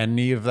heard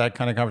any of that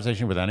kind of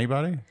conversation with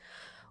anybody?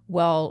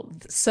 Well,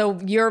 so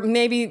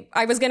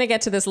I was going to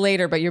get to this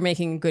later, but you're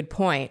making a good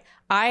point.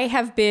 I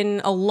have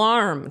been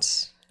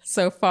alarmed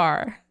so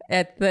far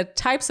at the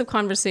types of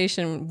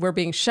conversation we're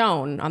being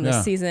shown on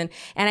this season.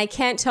 And I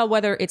can't tell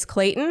whether it's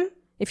Clayton,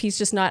 if he's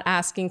just not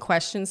asking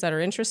questions that are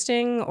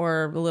interesting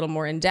or a little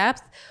more in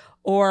depth,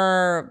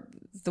 or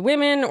the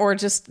women, or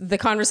just the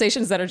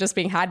conversations that are just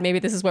being had. Maybe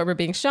this is what we're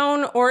being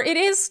shown, or it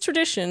is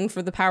tradition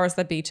for the powers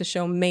that be to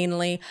show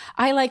mainly,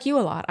 I like you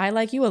a lot. I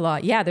like you a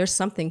lot. Yeah, there's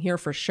something here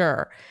for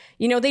sure.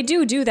 You know, they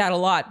do that a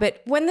lot.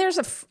 But when there's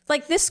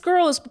this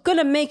girl is going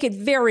to make it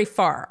very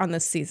far on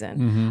this season.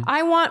 Mm-hmm.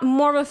 I want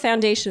more of a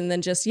foundation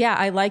than just, yeah,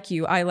 I like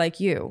you. I like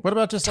you. What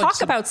about just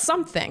talk about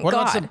something? What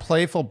about some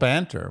playful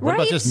banter? What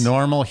about just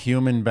normal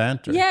human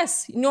banter?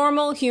 Yes,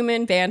 normal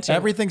human banter.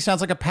 Everything sounds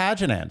like a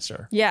pageant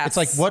answer. Yes. It's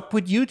like, what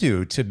would you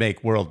do to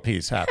make world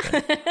peace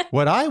happen?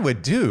 What I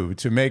would do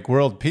to make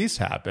world peace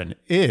happen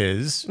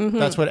is,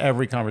 that's what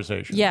every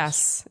conversation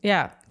is.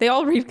 Yeah. They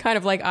all read kind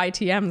of like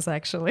ITMs,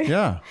 actually.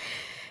 Yeah.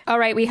 All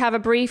right, we have a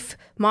brief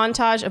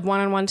montage of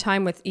one-on-one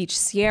time with each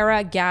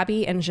Sierra,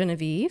 Gabby, and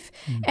Genevieve.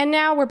 And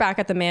now we're back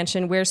at the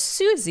mansion where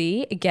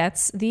Susie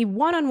gets the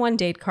one-on-one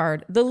date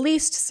card, the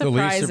least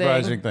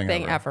surprising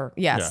thing ever.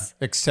 Yes.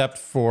 Yeah. Except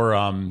for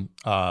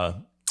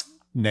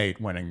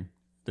Nate winning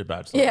The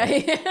Bachelor. Yeah.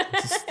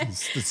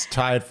 It's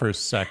tied for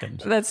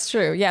second. That's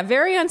true. Yeah,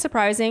 very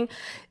unsurprising.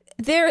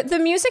 The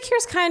music here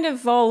is kind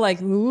of all like,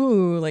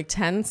 ooh, like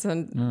tense.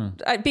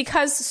 And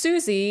because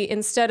Susie,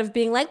 instead of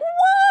being like, whoa,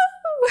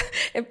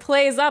 it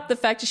plays up the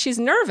fact that she's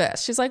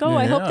nervous. She's like, oh,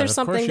 I hope there's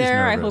something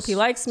there. I hope he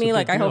likes me.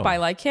 Like, I hope I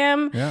like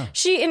him. Yeah.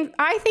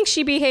 I think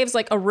she behaves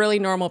like a really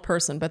normal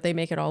person, but they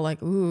make it all like,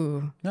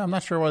 ooh. Yeah, I'm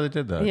not sure why they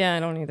did that. Yeah, I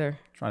don't either.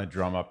 Trying to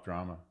drum up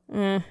drama.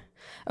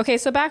 Okay,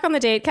 so back on the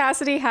date,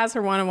 Cassidy has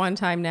her one-on-one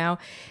time now.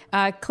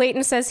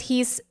 Clayton says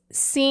he's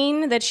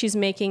seen that she's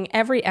making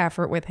every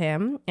effort with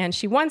him, and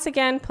she once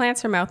again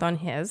plants her mouth on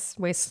his,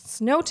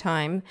 wastes no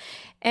time.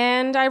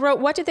 And I wrote,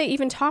 what did they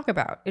even talk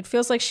about? It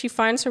feels like she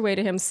finds her way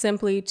to him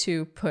simply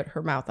to put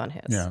her mouth on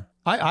his. Yeah.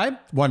 I'm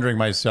wondering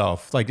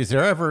myself, like, is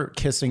there ever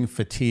kissing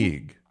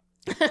fatigue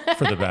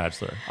for The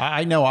Bachelor?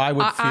 I know I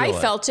would feel it. I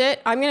felt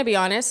it. I'm going to be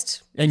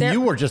honest. And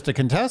you were just a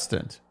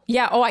contestant.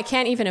 Yeah. Oh, I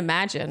can't even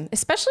imagine,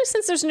 especially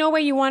since there's no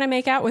way you want to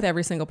make out with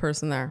every single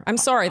person there. I'm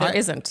sorry, there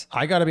isn't.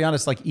 I got to be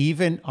honest, like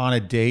even on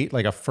a date,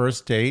 like a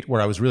first date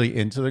where I was really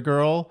into the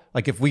girl,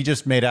 like if we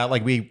just made out,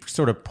 like we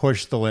sort of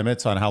pushed the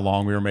limits on how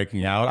long we were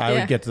making out, I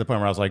would get to the point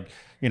where I was like,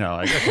 you know,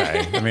 like,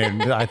 okay, I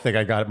mean, I think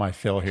I got my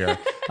fill here.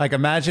 Like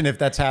imagine if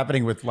that's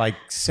happening with like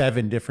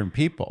 7 different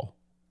people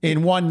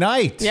in one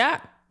night.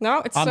 Yeah.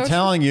 No, I'm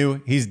telling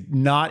you, he's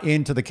not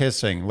into the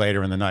kissing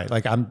later in the night.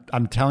 Like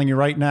I'm telling you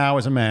right now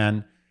as a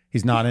man,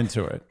 he's not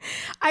into it.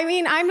 I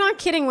mean, I'm not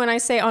kidding when I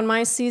say on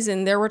my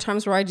season, there were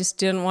times where I just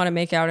didn't want to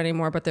make out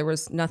anymore, but there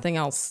was nothing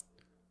else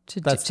to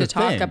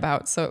talk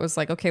about. So it was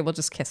like, okay, we'll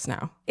just kiss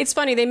now. It's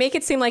funny. They make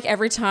it seem like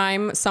every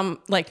time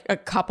a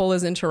couple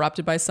is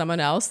interrupted by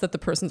someone else that the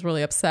person's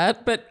really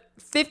upset. But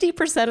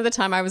 50% of the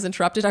time I was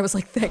interrupted, I was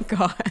like, thank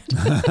God.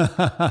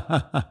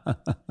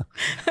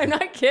 I'm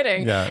not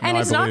kidding. Yeah, and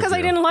it's not because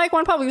I didn't like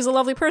Juan Pablo. He was a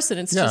lovely person.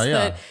 It's just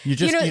that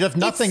you have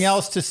nothing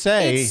else to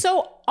say. It's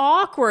so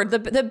awkward.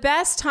 The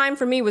best time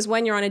for me was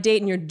when you're on a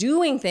date and you're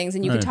doing things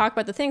and you can talk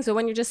about the things. So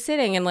when you're just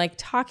sitting and like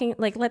talking,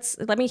 like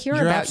let me hear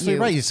you're about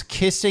absolutely you. Right.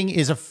 Kissing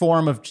is a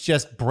form of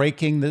just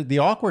breaking the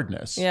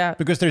awkwardness. Yeah.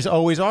 Because there's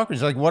always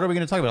awkwardness. Like, what are we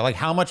going to talk about? Like,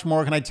 how much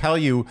more can I tell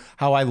you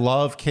how I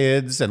love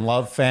kids and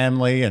love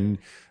family and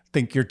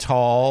think you're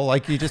tall?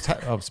 Like you just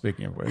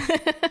speaking of which.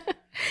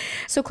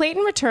 So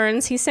Clayton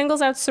returns. He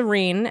singles out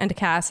Serene and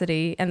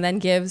Cassidy and then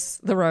gives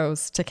the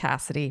rose to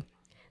Cassidy.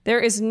 There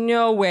is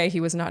no way he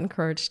was not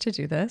encouraged to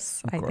do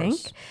this, I think.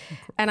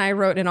 And I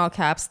wrote in all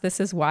caps, this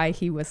is why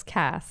he was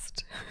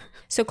cast.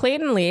 So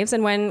Clayton leaves,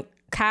 and when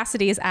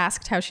Cassidy is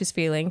asked how she's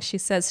feeling, she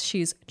says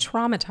she's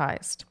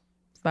traumatized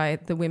by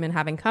the women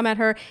having come at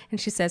her,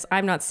 and she says,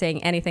 I'm not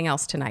saying anything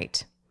else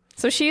tonight.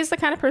 So she's the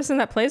kind of person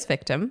that plays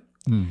victim,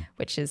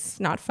 which is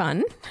not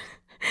fun.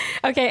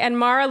 Okay, and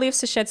Mara leaves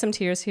to shed some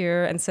tears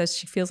here and says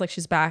she feels like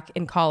she's back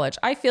in college.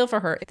 I feel for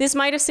her. This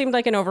might have seemed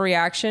like an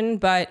overreaction,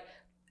 but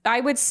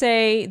I would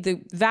say the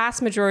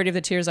vast majority of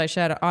the tears I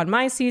shed on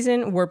my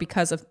season were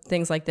because of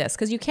things like this,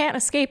 because you can't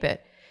escape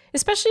it.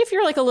 Especially if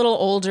you're like a little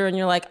older and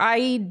you're like,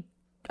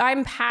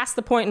 I'm past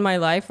the point in my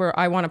life where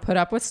I want to put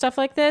up with stuff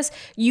like this.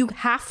 You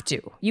have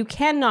to. You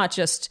cannot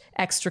just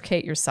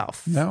extricate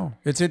yourself. No,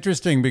 it's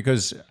interesting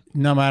because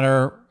no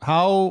matter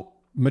how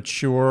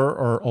mature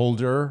or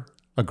older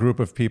a group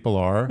of people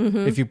are,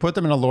 if you put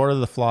them in a Lord of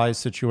the Flies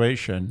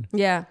situation,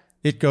 Yeah.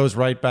 it goes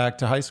right back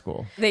to high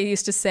school. They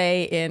used to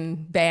say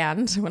in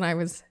band, when I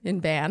was in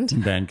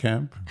band. Band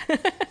camp.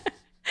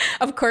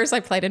 Of course,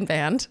 I played in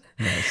band.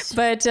 Yes.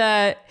 But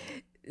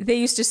they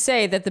used to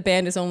say that the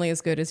band is only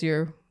as good as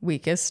your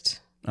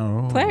weakest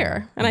Oh.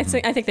 player. And I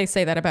think they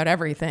say that about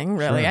everything,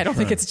 really. Sure, I don't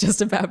think sure. it's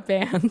just about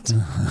band.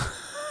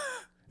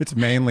 It's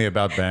mainly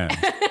about band.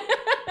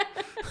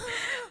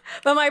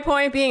 But my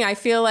point being, I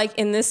feel like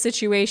in this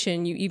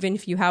situation, even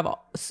if you have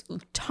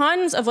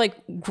tons of like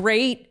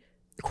great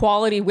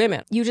quality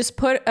women, you just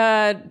put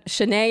a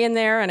Shanae in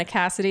there and a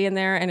Cassidy in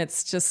there, and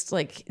it's just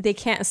like they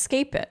can't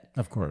escape it.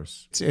 Of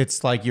course.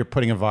 It's like you're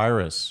putting a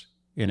virus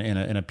in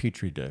a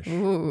petri dish.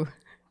 Ooh.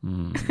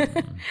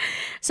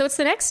 So it's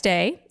the next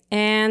day,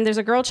 and there's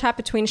a girl chat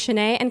between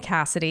Shanae and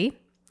Cassidy,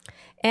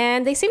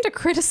 and they seem to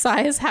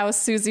criticize how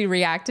Susie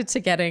reacted to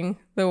getting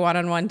the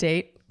one-on-one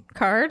date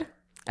card,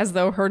 as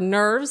though her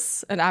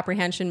nerves and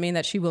apprehension mean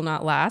that she will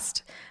not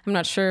last. I'm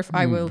not sure if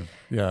I will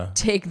Yeah.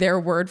 take their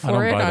word for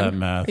I it. don't buy that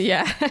math.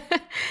 Yeah.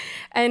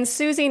 And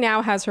Susie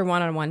now has her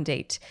one-on-one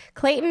date.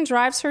 Clayton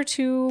drives her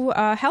to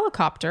a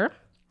helicopter,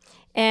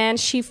 and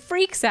she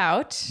freaks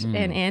out.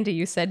 And Andy,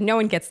 you said no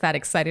one gets that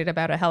excited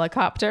about a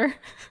helicopter.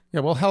 Yeah,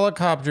 well,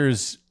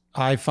 helicopters,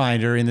 I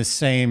find, are in the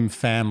same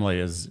family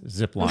as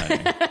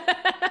ziplining.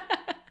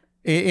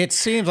 It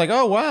seems like,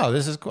 oh, wow,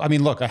 this is cool. I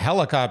mean, look, a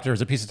helicopter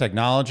as a piece of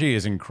technology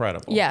is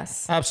incredible.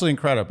 Yes. Absolutely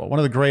incredible. One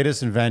of the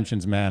greatest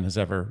inventions man has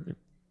ever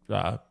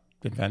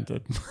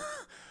invented.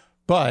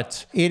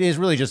 But it is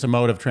really just a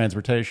mode of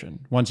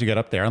transportation once you get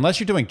up there. Unless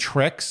you're doing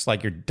tricks,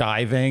 like you're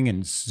diving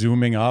and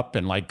zooming up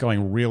and like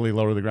going really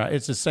low to the ground.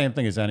 It's the same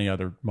thing as any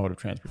other mode of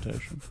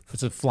transportation.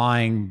 It's a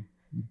flying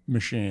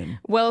machine.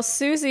 Well,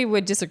 Susie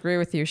would disagree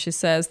with you. She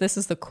says, this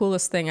is the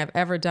coolest thing I've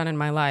ever done in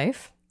my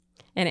life.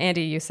 And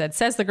Andy, you said,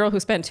 says the girl who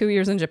spent 2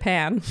 years in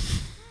Japan.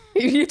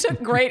 You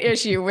took great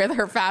issue with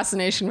her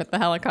fascination with the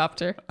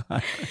helicopter.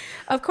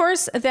 Of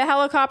course, the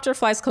helicopter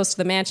flies close to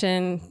the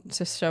mansion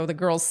to show the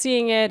girls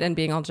seeing it and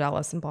being all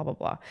jealous and blah, blah,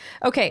 blah.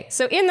 Okay,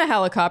 so in the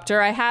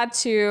helicopter, I had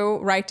to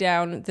write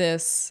down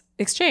this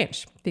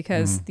exchange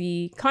because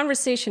the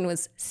conversation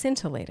was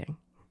scintillating.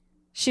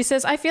 She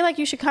says, I feel like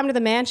you should come to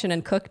the mansion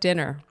and cook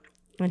dinner.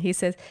 And he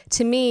says,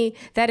 to me,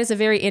 that is a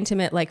very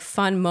intimate, like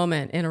fun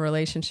moment in a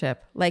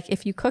relationship. Like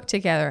if you cook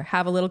together,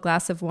 have a little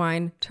glass of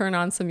wine, turn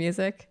on some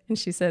music. And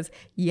she says,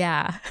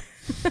 yeah.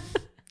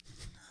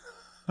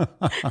 Yeah,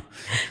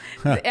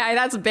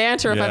 that's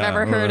banter if I've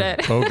ever heard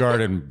it. Bogart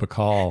and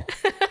Bacall.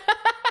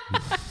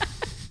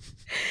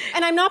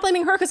 And I'm not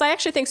blaming her because I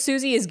actually think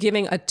Susie is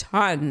giving a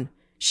ton.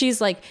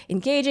 She's like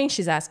engaging.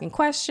 She's asking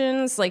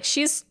questions. Like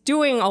she's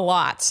doing a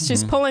lot.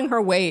 She's pulling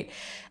her weight.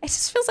 It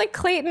just feels like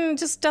Clayton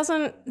just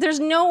doesn't, there's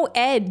no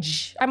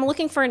edge. I'm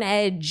looking for an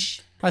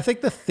edge. I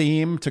think the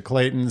theme to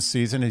Clayton's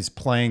season is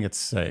playing it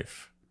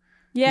safe.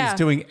 Yeah. He's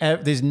doing,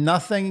 there's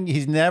nothing,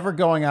 he's never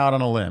going out on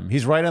a limb.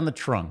 He's right on the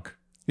trunk.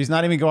 He's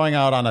not even going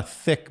out on a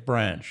thick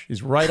branch.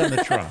 He's right on the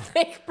trunk.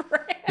 Thick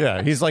branch.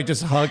 Yeah, he's like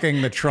just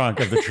hugging the trunk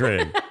of the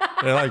tree.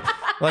 They're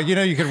like, you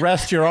know, you could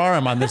rest your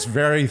arm on this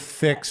very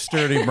thick,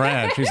 sturdy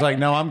branch. He's like,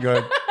 no, I'm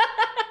good.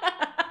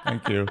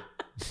 Thank you.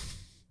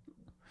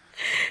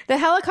 The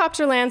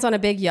helicopter lands on a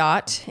big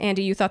yacht.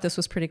 Andy, you thought this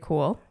was pretty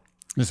cool.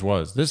 This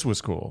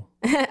was cool.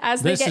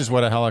 As This is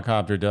what a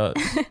helicopter does.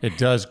 It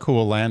does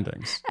cool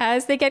landings.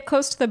 As they get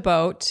close to the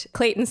boat,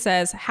 Clayton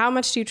says, how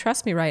much do you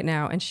trust me right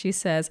now? And she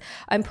says,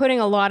 I'm putting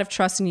a lot of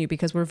trust in you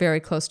because we're very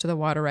close to the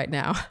water right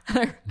now.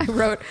 I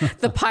wrote,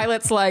 the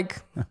pilot's like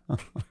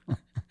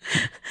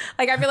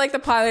I feel like the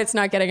pilot's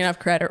not getting enough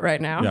credit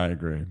right now. Yeah, I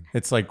agree.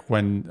 It's like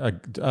when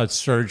a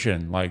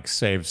surgeon like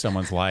saves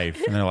someone's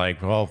life and they're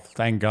like, well,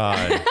 thank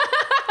God.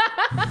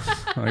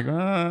 Like,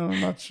 I'm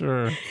not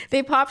sure.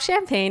 They pop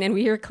champagne and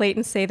we hear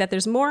Clayton say that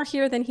there's more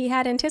here than he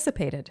had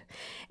anticipated.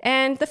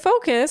 And the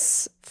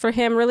focus for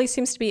him really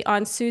seems to be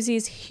on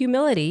Susie's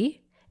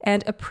humility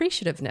and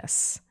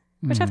appreciativeness,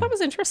 which I thought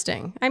was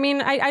interesting. I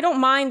mean, I don't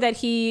mind that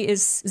he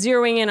is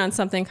zeroing in on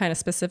something kind of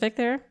specific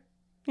there.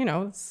 You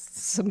know,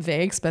 some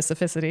vague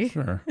specificity.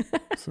 Sure,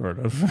 sort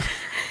of.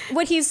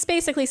 What he's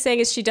basically saying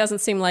is she doesn't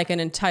seem like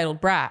an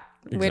entitled brat,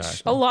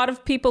 which a lot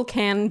of people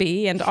can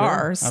be and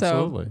are. So,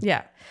 absolutely.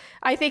 yeah.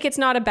 I think it's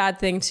not a bad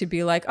thing to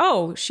be like,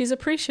 oh, she's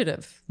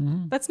appreciative.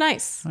 That's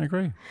nice. I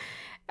agree.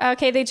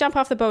 Okay, they jump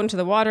off the boat into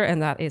the water,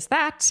 and that is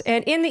that.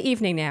 And in the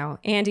evening now,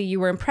 Andy, you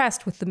were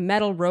impressed with the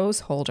metal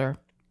rose holder.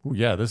 Ooh,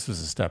 yeah, this was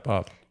a step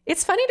up.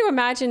 It's funny to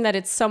imagine that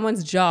it's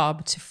someone's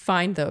job to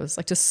find those,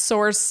 like to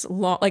source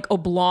like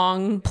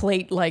oblong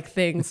plate-like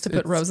things to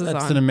put roses on.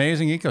 It's an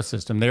amazing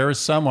ecosystem. There is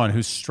someone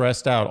who's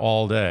stressed out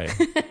all day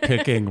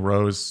picking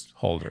rose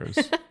holders.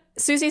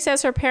 Susie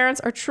says her parents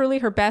are truly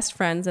her best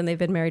friends and they've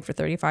been married for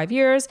 35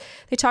 years.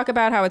 They talk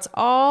about how it's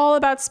all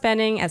about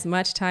spending as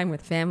much time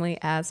with family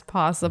as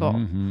possible.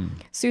 Mm-hmm.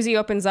 Susie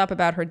opens up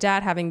about her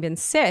dad having been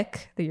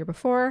sick the year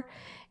before,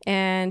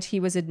 and he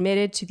was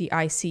admitted to the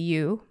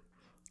ICU.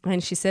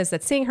 And she says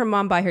that seeing her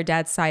mom by her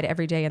dad's side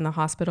every day in the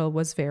hospital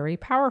was very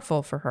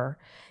powerful for her.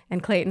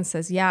 And Clayton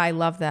says, yeah, I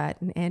love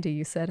that. And Andy,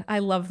 you said, I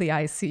love the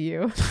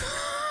ICU.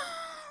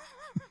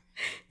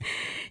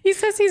 He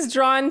says he's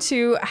drawn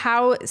to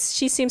how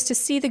she seems to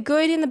see the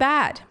good in the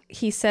bad.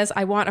 He says,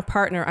 I want a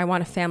partner. I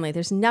want a family.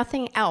 There's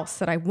nothing else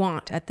that I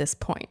want at this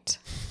point.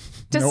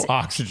 No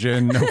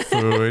oxygen, no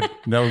food,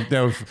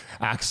 no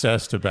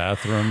access to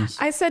bathrooms.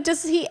 I said,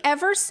 does he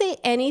ever say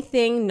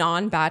anything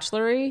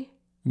non-bachelory?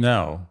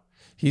 No.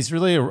 He's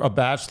really a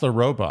bachelor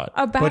robot,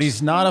 but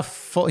he's not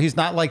he's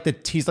like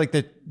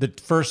the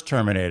first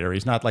Terminator.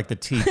 He's not like the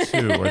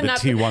T2 or the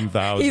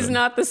T-1000. He's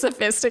not the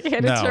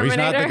sophisticated Terminator. He's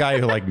not the guy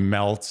who like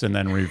melts and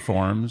then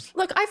reforms.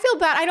 Look, I feel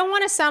bad. I don't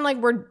want to sound like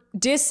we're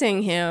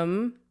dissing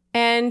him.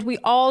 And we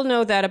all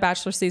know that a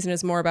bachelor season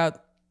is more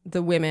about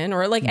the women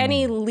or like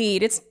any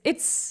lead.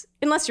 It's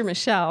unless you're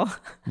Michelle.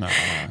 No.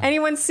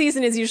 Anyone's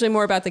season is usually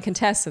more about the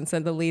contestants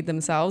than the lead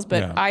themselves.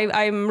 But yeah.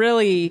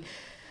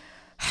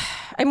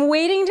 I'm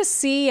waiting to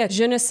see a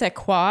je ne sais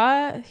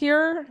quoi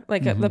here,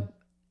 like an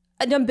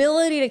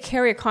ability to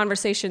carry a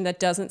conversation that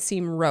doesn't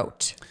seem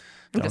rote.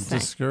 Don't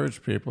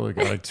discourage people. You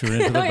got to tune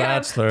into The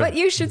Bachelor. But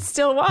you should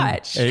still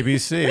watch.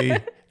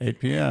 ABC, 8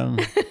 p.m.,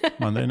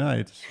 Monday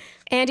nights.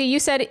 Andy, you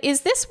said,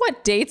 is this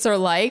what dates are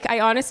like? I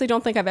honestly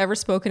don't think I've ever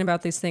spoken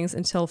about these things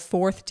until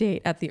fourth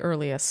date at the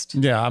earliest.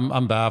 Yeah,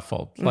 I'm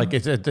baffled. Like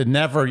it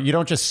never, you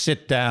don't just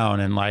sit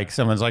down and like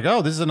someone's like,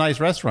 oh, this is a nice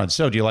restaurant.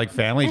 So do you like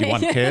family? Do you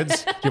want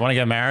kids? Do you want to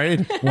get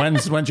married?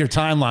 When's your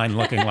timeline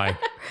looking like?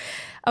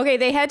 Okay,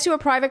 they head to a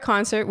private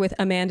concert with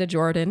Amanda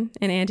Jordan.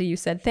 And Andy, you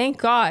said, thank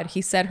God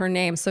he said her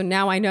name. So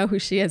now I know who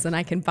she is and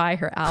I can buy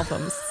her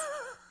albums.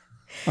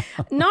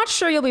 Not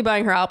sure you'll be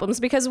buying her albums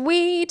because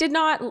we did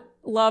not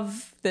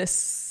love this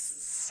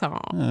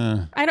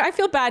song. I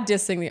feel bad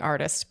dissing the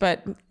artist,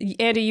 but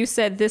Andy, you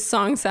said this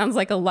song sounds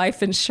like a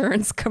life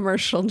insurance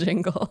commercial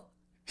jingle.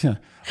 Yeah.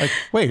 Like,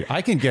 wait,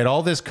 I can get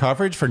all this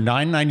coverage for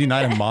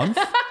 $9.99 a month?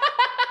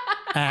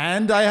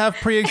 And I have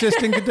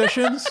pre-existing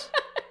conditions?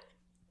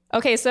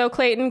 Okay, so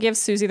Clayton gives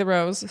Susie the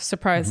rose,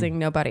 surprising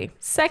nobody.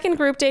 Second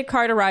group date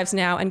card arrives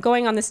now, and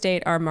going on this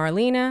date are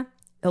Marlena,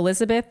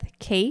 Elizabeth,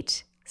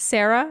 Kate,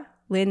 Sarah,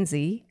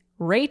 Lindsay,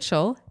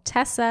 Rachel,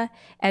 Tessa,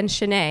 and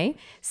Shanae.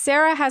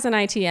 Sarah has an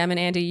ITM, and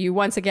Andy, you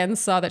once again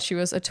saw that she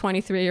was a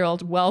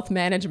 23-year-old wealth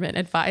management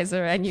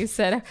advisor, and you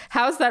said,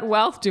 how's that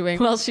wealth doing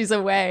while she's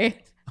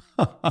away?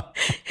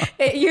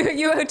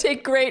 You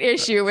take great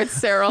issue with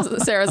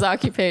Sarah's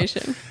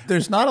occupation.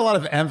 There's not a lot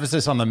of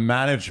emphasis on the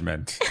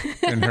management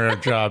in her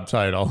job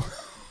title.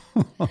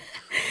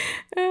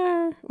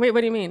 Wait,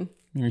 what do you mean?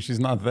 I mean, she's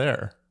not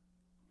there.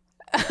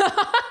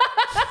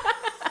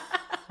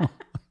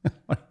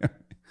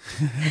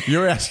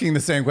 You're asking the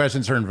same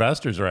questions her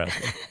investors are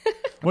asking.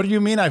 What do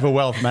you mean I have a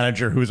wealth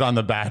manager who's on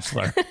The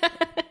Bachelor?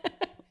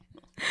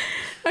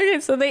 Okay,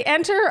 so they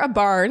enter a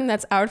barn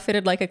that's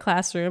outfitted like a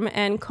classroom,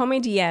 and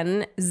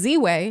comedienne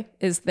Ziwe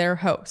is their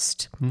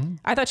host. Mm-hmm.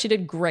 I thought she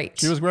did great.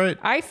 She was great.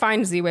 I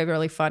find Ziwe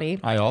really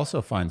funny. I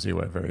also find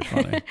Ziwe very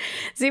funny.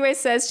 Ziwe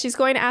says she's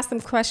going to ask them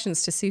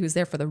questions to see who's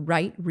there for the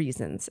right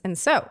reasons. And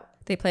so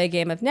they play a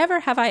game of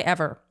Never Have I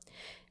Ever.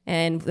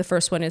 And the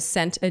first one is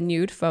sent a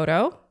nude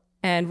photo.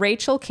 And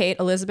Rachel, Kate,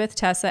 Elizabeth,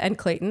 Tessa, and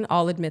Clayton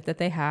all admit that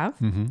they have.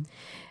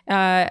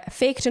 Mm-hmm.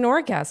 Faked an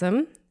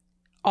orgasm.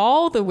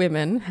 All the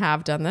women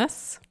have done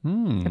this,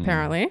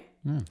 apparently.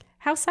 Mm.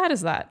 How sad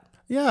is that?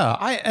 Yeah,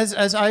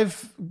 as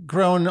I've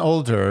grown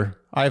older,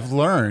 I've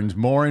learned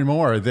more and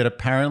more that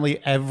apparently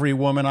every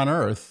woman on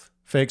earth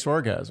fakes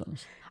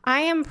orgasms. I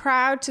am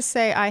proud to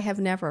say I have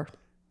never.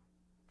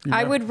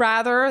 I would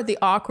rather the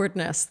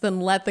awkwardness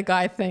than let the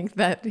guy think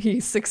that he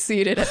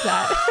succeeded at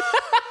that.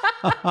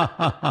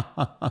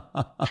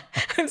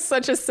 I'm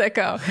such a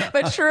sicko.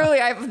 But truly,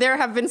 there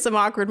have been some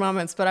awkward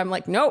moments, but I'm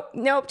like, nope,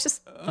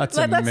 just let's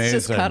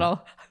just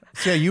cuddle.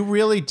 So yeah, you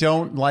really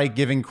don't like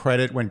giving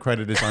credit when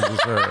credit is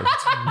undeserved.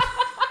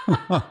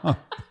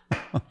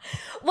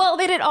 Well,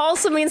 then it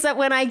also means that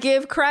when I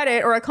give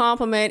credit or a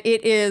compliment,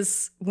 it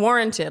is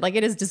warranted. Like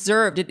it is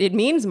deserved. It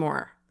means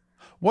more.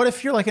 What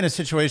if you're like in a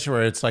situation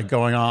where it's like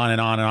going on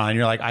and on and on, and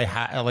you're like,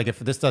 like if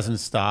this doesn't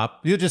stop,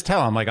 you just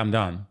tell them like I'm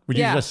done. Would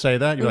you just say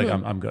that? You're like,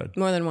 I'm good.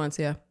 More than once,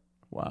 yeah.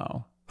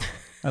 Wow,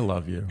 I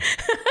love you.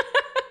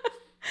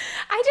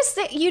 I just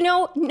think,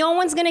 no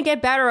one's going to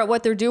get better at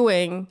what they're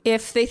doing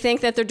if they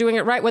think that they're doing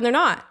it right when they're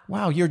not.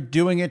 Wow, you're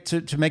doing it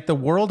to make the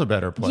world a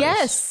better place.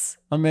 Yes.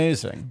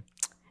 Amazing.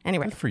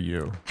 Anyway. Good for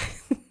you.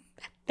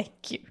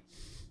 Thank you.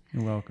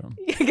 You're welcome.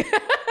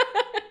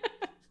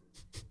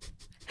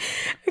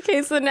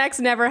 Okay, so the next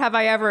never have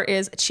I ever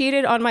is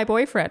cheated on my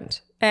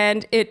boyfriend.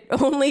 And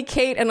only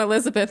Kate and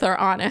Elizabeth are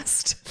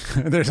honest.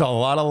 There's a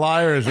lot of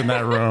liars in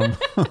that room.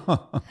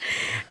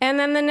 And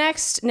then the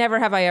next never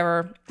have I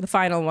ever, the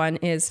final one,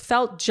 is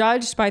felt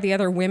judged by the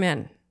other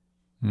women.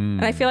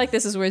 And I feel like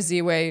this is where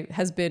Ziwei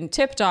has been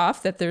tipped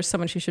off that there's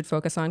someone she should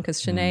focus on,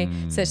 because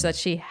Shanae says that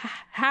she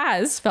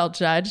has felt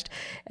judged.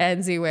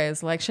 And Ziwei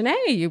is like, Shanae,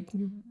 you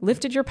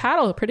lifted your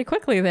paddle pretty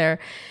quickly there.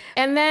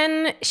 And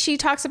then she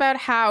talks about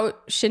how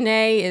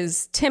Shanae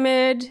is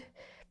timid,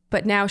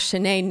 but now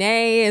Shanae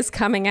Nay is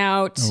coming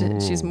out.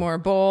 Ooh. She's more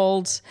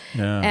bold.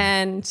 Yeah.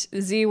 And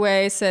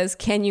Ziwei says,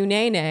 can you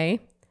nay nay?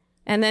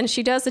 And then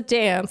she does a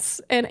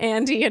dance, and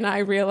Andy and I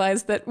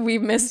realized that we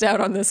missed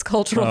out on this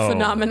cultural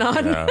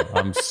phenomenon. Yeah.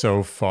 I'm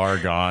so far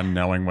gone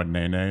knowing what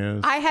Nene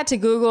is. I had to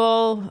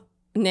Google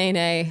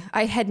Nene.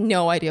 I had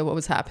no idea what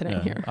was happening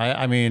here.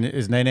 I mean,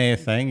 is Nene a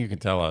thing? You can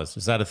tell us.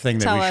 Is that a thing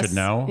that we should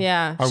know?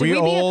 Yeah. Are we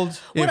old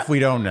if we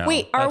don't know?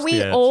 Wait, are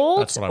we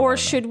old or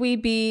should we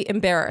be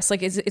embarrassed?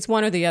 Like, it's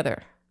one or the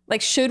other.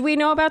 Like, should we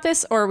know about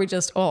this or are we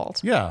just old?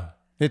 Yeah.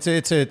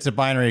 It's a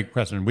binary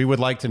question. We would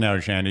like to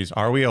know, Shandy's,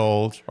 are we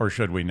old or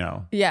should we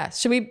know? Yeah.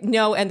 Should we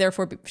know and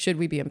therefore should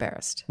we be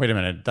embarrassed? Wait a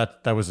minute.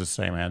 That was the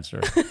same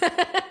answer.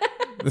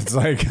 It's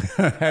like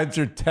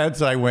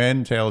heads I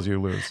win, tails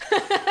you lose.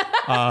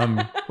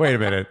 Wait a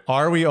minute.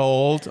 Are we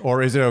old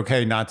or is it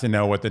okay not to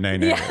know what the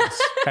name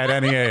is at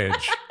any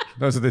age?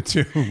 Those are the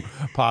two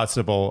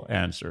possible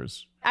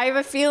answers. I have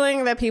a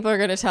feeling that people are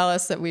going to tell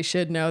us that we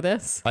should know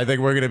this. I think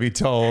we're going to be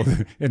told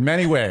in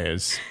many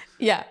ways.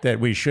 Yeah. That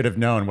we should have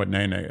known what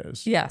Nene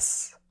is.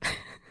 Yes.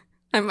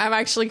 I'm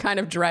actually kind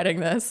of dreading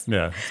this.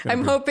 Yeah.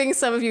 I'm hoping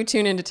some of you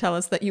tune in to tell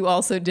us that you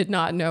also did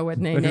not know what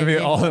Nene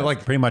is.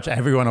 Like pretty much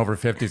everyone over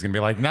 50 is going to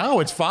be like, no,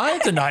 it's fine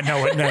to not know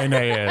what Nene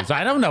is.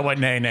 I don't know what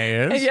Nene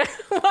is. Yeah.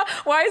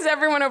 Why is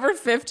everyone over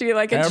 50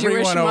 like a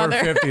Jewish mother? Everyone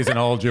over 50 is an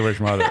old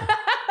Jewish mother.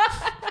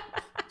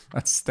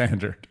 That's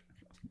standard.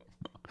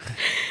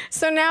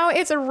 So now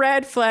it's a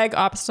red flag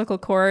obstacle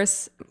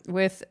course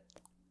with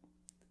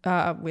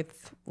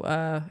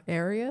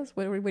areas.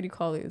 What do you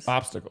call these?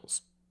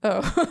 Obstacles.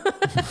 Oh.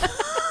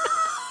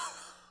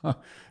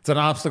 It's an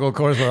obstacle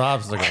course with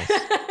obstacles.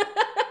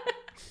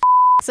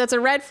 So it's a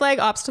red flag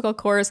obstacle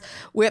course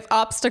with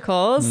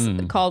obstacles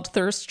called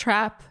thirst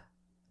trap,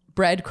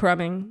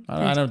 breadcrumbing.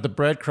 I know the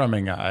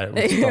breadcrumbing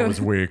that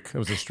was weak. It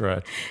was a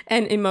stretch.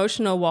 And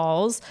emotional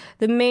walls.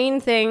 The main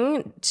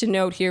thing to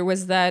note here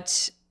was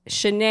that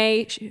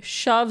Shanae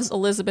shoves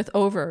Elizabeth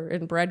over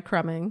in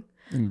breadcrumbing.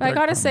 I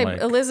gotta say,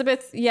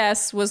 Elizabeth,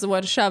 yes, was the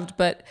one shoved,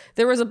 but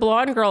there was a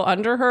blonde girl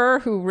under her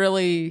who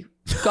really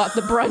got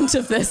the brunt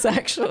of this,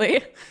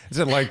 actually. Is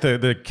it like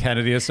the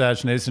Kennedy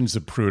assassination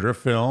Zapruder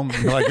film?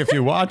 Like, if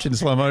you watch in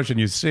slow motion,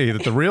 you see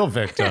that the real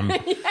victim...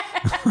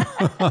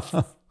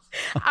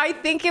 I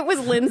think it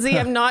was Lindsay.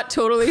 I'm not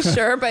totally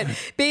sure, but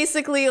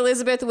basically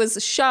Elizabeth was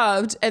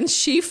shoved and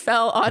she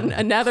fell on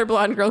another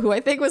blonde girl who I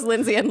think was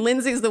Lindsay, and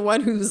Lindsay's the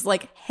one who's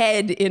like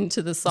head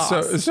into the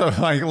sauce. So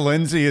like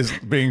Lindsay is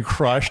being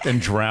crushed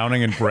and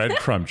drowning in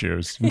breadcrumb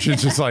juice. And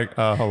she's just like,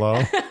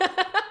 hello?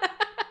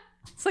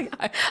 It's like,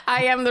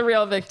 I am the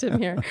real victim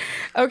here.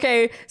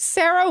 Okay,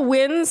 Sarah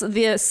wins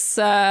this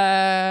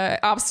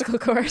obstacle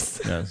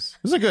course. Yes.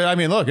 It was a good, I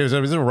mean, look, it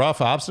was a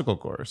rough obstacle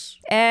course.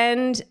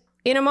 And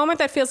in a moment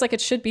that feels like it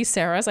should be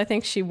Sarah's, I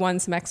think she won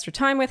some extra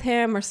time with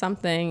him or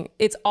something.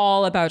 It's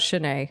all about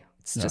Shanae.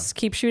 It's just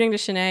keep shooting to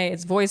Shanae.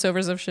 It's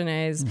voiceovers of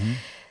Shanae's. Mm-hmm.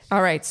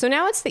 All right. So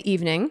now it's the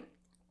evening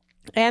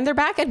and they're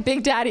back at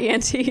Big Daddy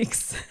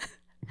Antiques.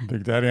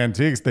 Big Daddy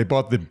Antiques. They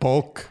bought the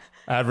bulk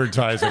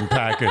advertising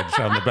package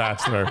on The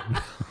Bachelor.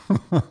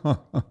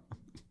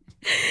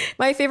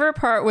 My favorite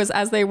part was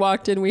as they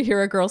walked in, we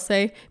hear a girl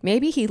say,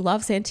 maybe he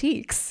loves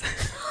antiques.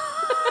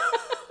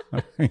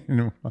 I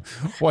mean,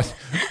 what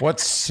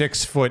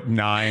 6'9",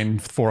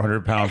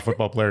 400-pound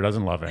football player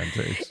doesn't love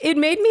antiques? It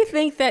made me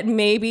think that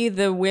maybe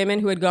the women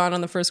who had gone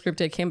on the first group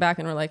date came back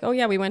and were like, oh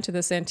yeah, we went to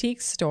this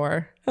antique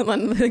store. And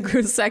then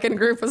the second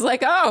group was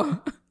like, oh,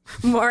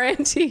 more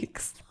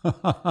antiques.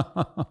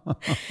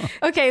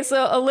 Okay,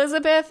 so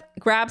Elizabeth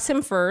grabs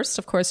him first.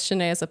 Of course,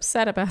 Shanae is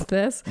upset about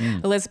this.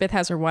 Elizabeth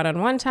has her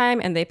one-on-one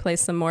time and they play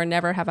some more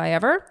Never Have I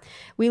Ever.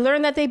 We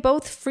learn that they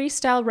both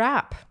freestyle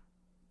rap.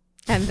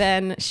 And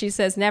then she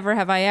says, never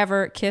have I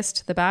ever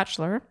kissed the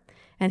Bachelor.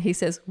 And he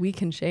says, we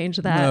can change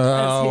that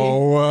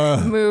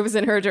as he moves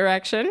in her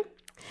direction.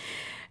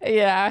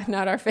 Yeah,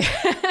 not our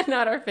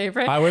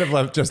favorite. I would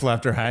have just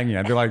left her hanging.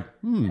 I'd be like,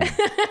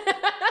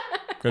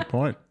 good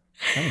point.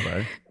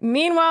 Anyway.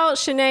 Meanwhile,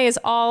 Shanae is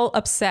all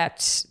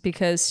upset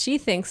because she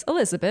thinks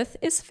Elizabeth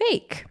is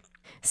fake.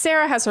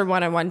 Sarah has her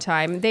one-on-one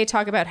time. They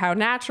talk about how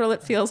natural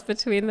it feels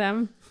between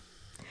them.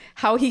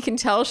 How he can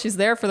tell she's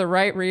there for the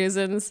right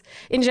reasons.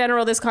 In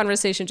general, this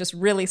conversation just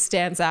really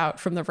stands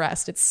out from the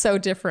rest. It's so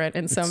different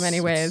in so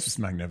many ways. It's just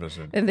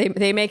magnificent. And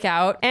they make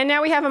out. And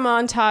now we have a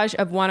montage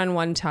of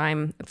one-on-one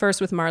time. First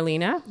with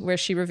Marlena, where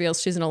she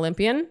reveals she's an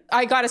Olympian.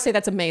 I gotta say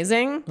that's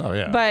amazing. Oh,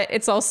 yeah. But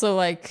it's also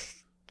like...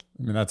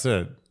 I mean, that's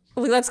it.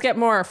 Let's get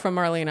more from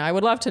Marlena. I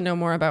would love to know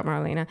more about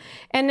Marlena.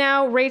 And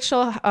now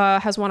Rachel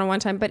has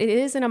one-on-one time, but it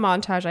is in a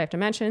montage, I have to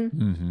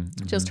mention.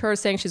 Just her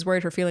saying she's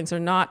worried her feelings are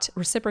not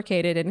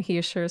reciprocated, and he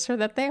assures her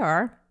that they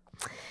are.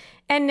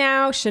 And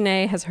now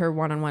Shanae has her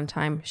one-on-one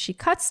time. She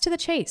cuts to the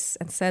chase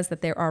and says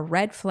that there are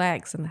red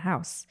flags in the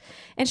house.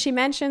 And she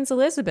mentions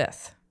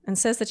Elizabeth and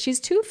says that she's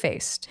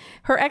two-faced.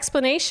 Her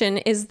explanation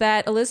is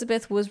that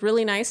Elizabeth was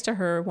really nice to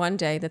her one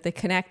day, that they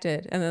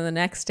connected, and then the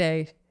next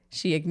day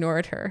she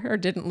ignored her or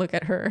didn't look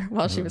at her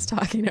while she was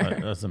talking to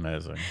her. That's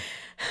amazing.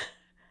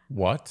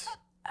 What?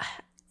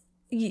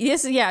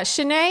 Yes, yeah.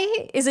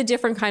 Shanae is a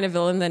different kind of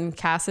villain than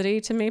Cassidy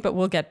to me, but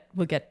we'll get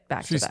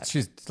back to that.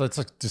 She's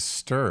like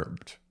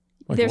disturbed.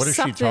 Like, There's what is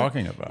she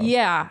talking about?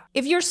 Yeah.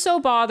 If you're so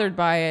bothered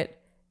by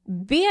it,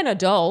 be an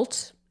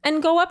adult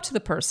and go up to the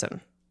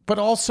person. But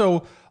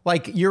also,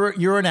 like,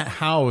 you're in a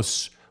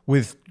house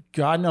with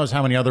God knows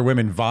how many other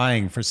women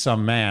vying for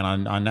some man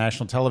on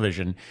national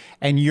television,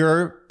 and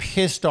you're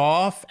pissed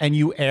off and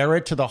you air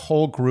it to the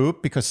whole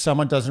group because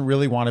someone doesn't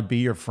really want to be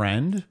your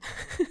friend.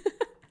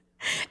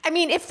 I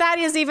mean, if that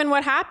is even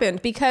what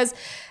happened, because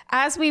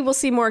as we will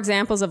see more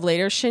examples of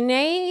later,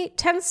 Shanae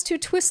tends to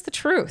twist the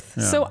truth.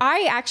 Yeah. So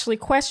I actually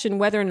question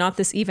whether or not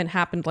this even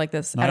happened like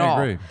this at all.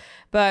 I agree.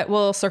 But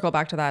we'll circle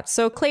back to that.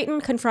 So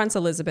Clayton confronts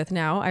Elizabeth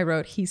now. I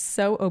wrote, he's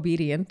so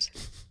obedient.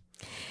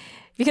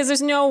 Because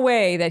there's no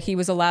way that he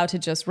was allowed to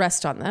just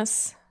rest on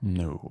this.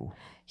 No.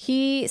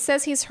 He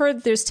says he's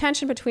heard there's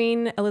tension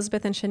between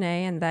Elizabeth and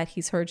Shanae and that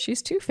he's heard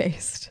she's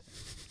two-faced.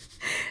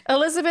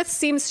 Elizabeth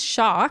seems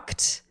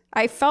shocked.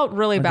 I felt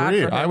really bad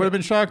for her. I would have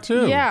been shocked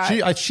too.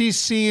 Yeah. She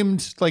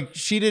seemed like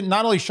she didn't,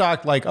 not only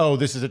shocked like, oh,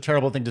 this is a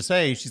terrible thing to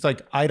say. She's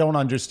like, I don't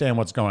understand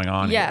what's going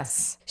on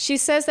Yes. Here. She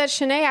says that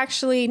Shanae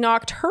actually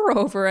knocked her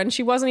over and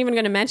she wasn't even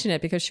going to mention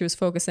it because she was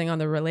focusing on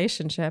the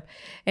relationship.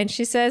 And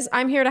she says,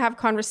 I'm here to have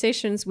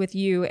conversations with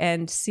you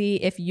and see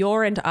if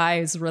your and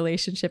I's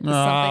relationship is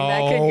something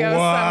that could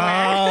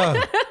go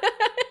somewhere.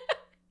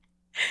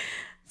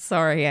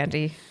 Sorry,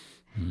 Andy.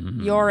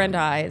 Your and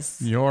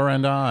I's. Your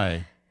and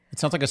I. It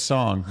sounds like a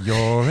song.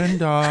 Your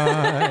and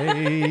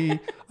I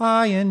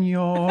and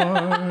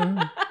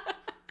your.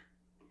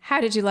 How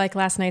did you like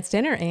last night's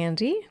dinner,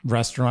 Andy?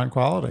 Restaurant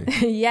quality.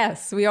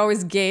 Yes, we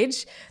always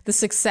gauge the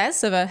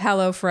success of a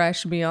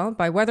HelloFresh meal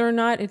by whether or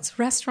not it's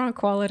restaurant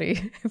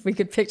quality, if we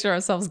could picture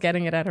ourselves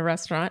getting it at a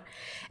restaurant.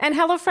 And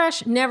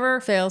HelloFresh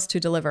never fails to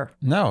deliver.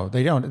 No,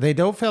 they don't. They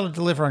don't fail to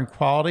deliver on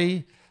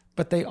quality,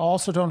 but they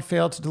also don't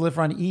fail to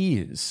deliver on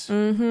ease.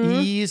 Mm-hmm.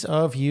 Ease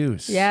of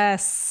use.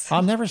 Yes.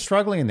 I'm never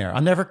struggling in there.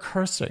 I'm never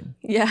cursing.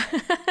 Yeah.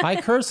 I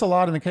curse a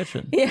lot in the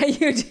kitchen. Yeah,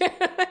 you do.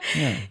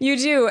 Yeah. You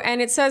do.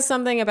 And it says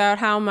something about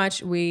how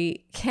much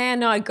we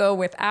cannot go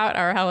without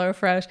our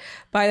HelloFresh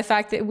by the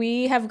fact that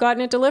we have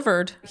gotten it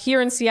delivered here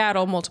in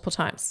Seattle multiple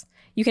times.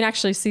 You can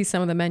actually see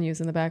some of the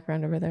menus in the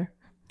background over there.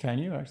 Can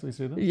you actually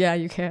see them? Yeah,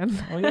 you can.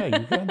 Oh, yeah,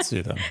 you can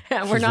see them.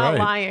 We're not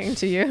lying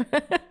to you.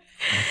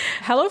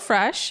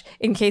 HelloFresh,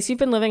 in case you've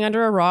been living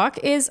under a rock,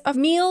 is a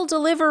meal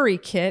delivery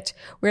kit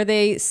where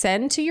they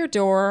send to your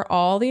door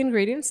all the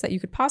ingredients that you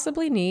could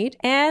possibly need,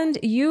 and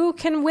you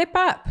can whip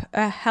up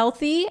a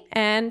healthy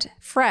and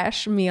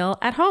fresh meal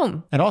at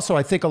home. And also,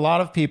 I think a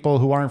lot of people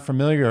who aren't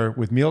familiar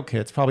with meal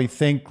kits probably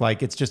think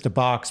like it's just a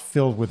box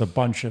filled with a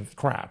bunch of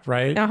crap,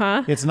 right?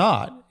 Uh-huh. It's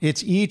not.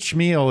 It's each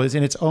meal is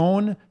in its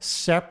own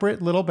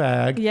separate little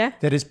bag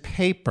that is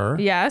paper.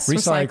 Yes,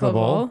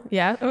 recyclable.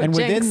 Yeah. Oh, and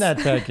within that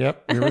bag,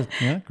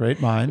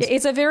 great minds.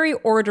 It's a very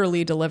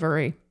orderly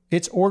delivery.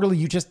 It's orderly.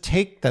 You just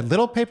take that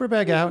little paper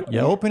bag out, you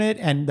open it,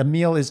 and the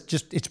meal is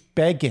just, it's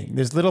begging.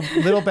 There's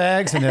little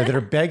bags in there that are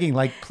begging,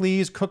 like,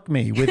 please cook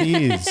me with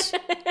ease.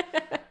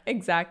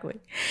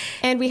 Exactly.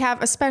 And we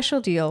have a special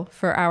deal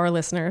for our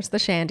listeners, the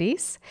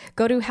Shandies.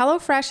 Go to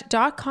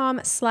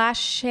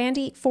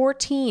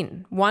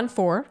HelloFresh.com/Shandy14,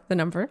 14, the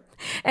number,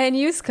 and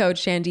use code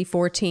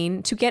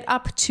Shandy14 to get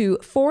up to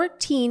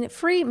 14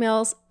 free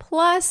meals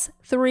plus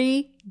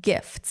 3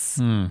 gifts.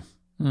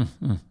 Mm-hmm.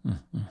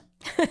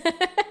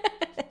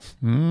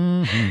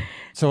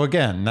 So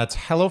again, that's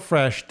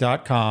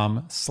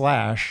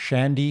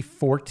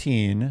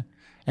HelloFresh.com/Shandy14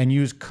 and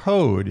use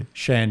code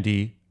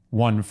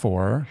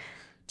Shandy14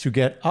 to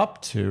get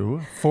up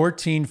to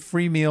 14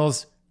 free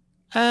meals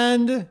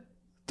and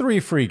 3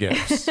 free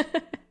gifts.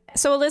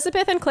 So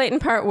Elizabeth and Clayton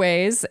part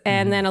ways,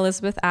 and then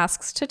Elizabeth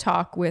asks to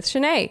talk with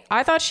Shanae.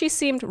 I thought she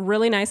seemed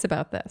really nice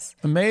about this.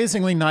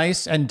 Amazingly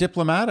nice and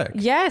diplomatic.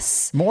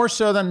 Yes. More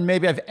so than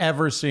maybe I've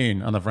ever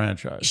seen on the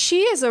franchise.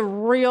 She is a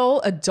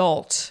real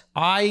adult.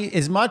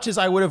 As much as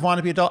I would have wanted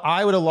to be adult,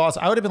 I would have lost.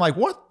 I would have been like,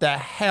 what the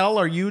hell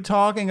are you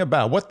talking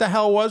about? What the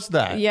hell was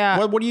that?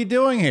 Yeah. What are you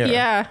doing here?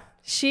 Yeah.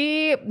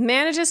 She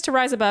manages to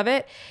rise above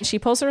it. She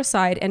pulls her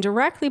aside and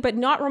directly, but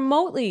not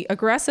remotely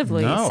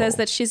aggressively, says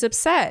that she's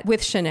upset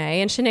with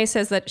Shanae. And Shanae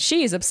says that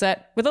she's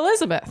upset with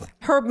Elizabeth.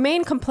 Her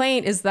main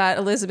complaint is that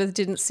Elizabeth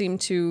didn't seem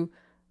to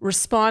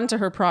respond to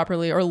her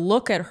properly or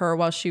look at her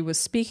while she was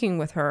speaking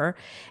with her.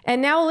 And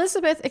now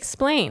Elizabeth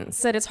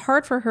explains that it's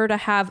hard for her to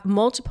have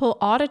multiple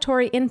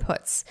auditory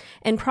inputs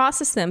and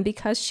process them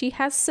because she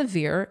has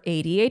severe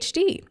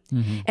ADHD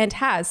and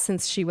has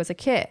since she was a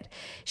kid.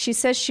 She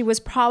says she was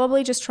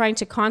probably just trying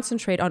to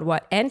concentrate on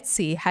what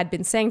Entzi had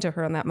been saying to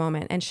her in that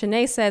moment. And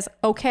Shanae says,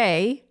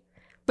 okay,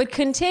 but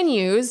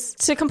continues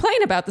to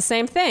complain about the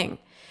same thing.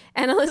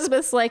 And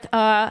Elizabeth's like,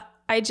 I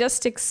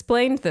just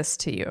explained this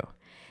to you.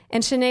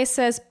 And Shanae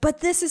says,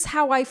 but this is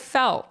how I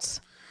felt.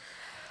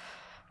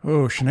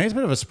 Oh, Shanae's a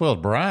bit of a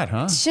spoiled brat,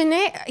 huh?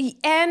 Shanae,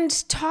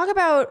 and talk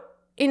about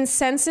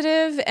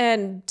insensitive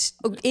and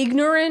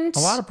ignorant. A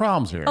lot of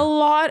problems here. A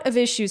lot of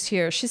issues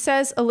here. She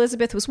says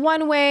Elizabeth was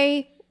one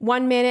way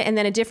 1 minute and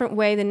then a different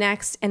way the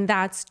next, and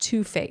that's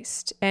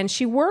two-faced. And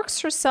she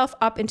works herself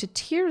up into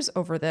tears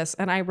over this.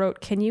 And I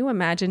wrote, can you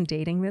imagine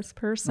dating this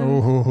person?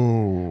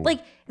 Ooh. Like,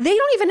 they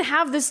don't even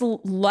have this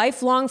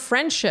lifelong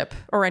friendship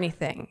or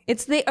anything.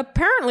 They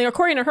apparently,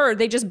 according to her,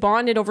 they just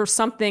bonded over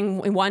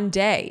something in one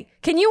day.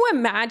 Can you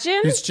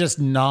imagine? It's just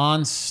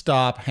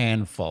nonstop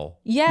handful.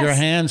 Yes. Your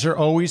hands are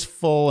always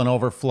full and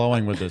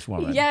overflowing with this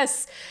woman.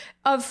 Yes.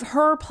 Of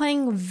her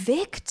playing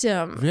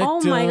victim. Oh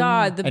my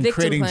God. The and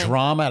victim creating playing.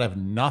 drama out of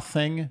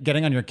nothing,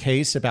 getting on your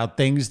case about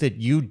things that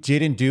you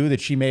didn't do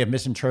that she may have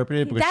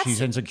misinterpreted because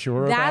she's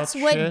insecure about That's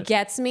what shit.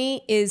 gets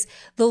me is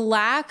the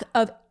lack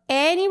of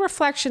any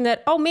reflection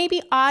that, oh,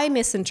 maybe I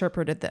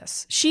misinterpreted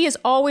this. She is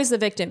always the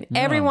victim.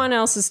 Everyone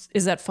else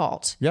is at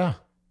fault. Yeah.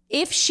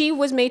 If she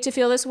was made to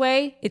feel this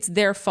way, it's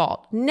their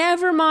fault.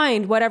 Never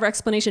mind whatever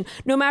explanation,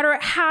 no matter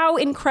how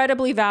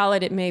incredibly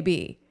valid it may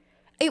be.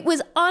 It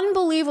was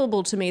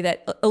unbelievable to me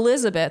that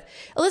Elizabeth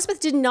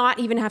did not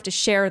even have to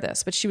share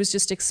this, but she was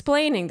just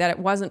explaining that it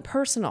wasn't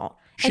personal.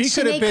 And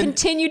Shanae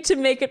continued to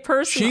make it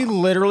personal. She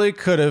literally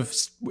could have,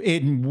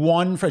 in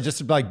one phrase,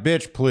 just like,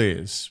 bitch,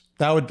 please.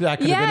 That could have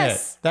been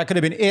it. That could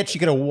have been it. She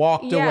could have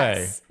walked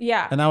away.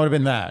 Yeah. And that would have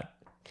been that.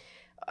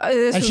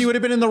 She would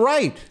have been in the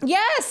right.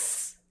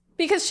 Yes.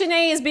 Because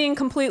Shanae is being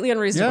completely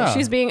unreasonable. Yeah.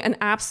 She's being an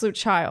absolute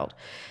child.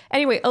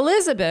 Anyway,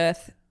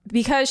 Elizabeth,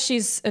 because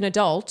she's an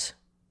adult,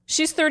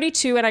 she's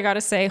 32. And I got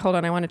to say, hold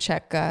on, I want to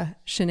check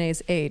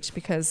Shanae's age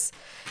because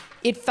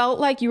it felt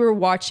like you were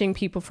watching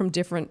people from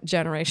different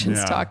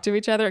generations talk to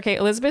each other. Okay,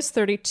 Elizabeth's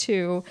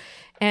 32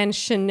 and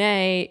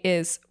Shanae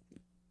is,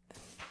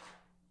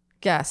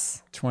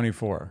 guess.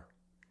 24.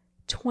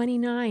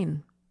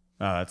 29.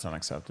 Oh, that's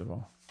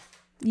unacceptable.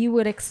 You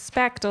would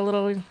expect a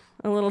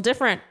little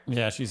different.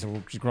 Yeah, she's a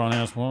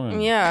grown-ass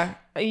woman. Yeah.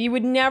 You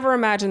would never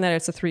imagine that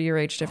it's a 3-year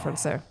age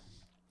difference there.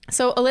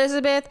 So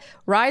Elizabeth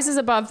rises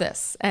above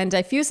this and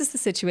diffuses the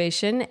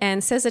situation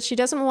and says that she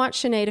doesn't want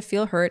Shanae to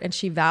feel hurt and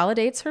she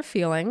validates her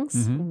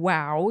feelings.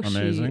 Wow.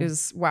 Amazing. She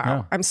is, wow.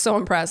 Yeah. I'm so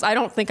impressed. I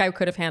don't think I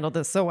could have handled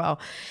this so well.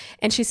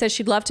 And she says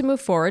she'd love to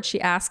move forward. She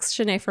asks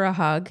Shanae for a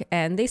hug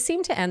and they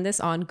seem to end this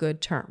on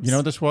good terms. You know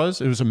what this was?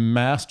 It was a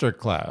master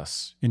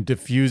class in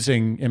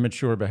diffusing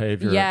immature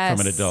behavior from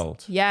an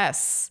adult.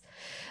 Yes.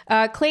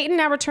 Clayton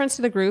now returns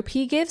to the group.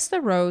 He gives the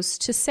rose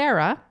to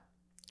Sarah.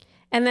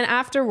 And then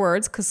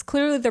afterwards, because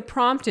clearly they're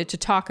prompted to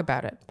talk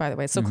about it, by the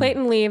way. So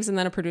Clayton leaves and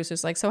then a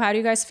producer's like, so how do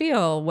you guys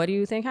feel? What do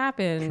you think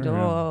happened? Sure, Blah,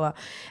 blah, blah.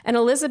 And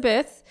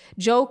Elizabeth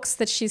jokes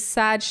that she's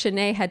sad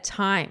Shanae had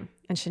time.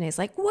 And Shanae's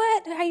like,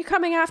 what? Are you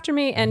coming after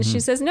me? And she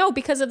says, no,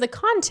 because of the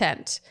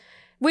content,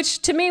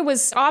 which to me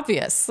was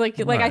obvious. Like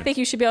I think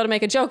you should be able to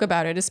make a joke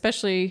about it,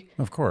 especially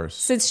Of course.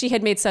 since she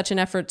had made such an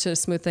effort to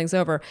smooth things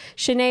over.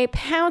 Shanae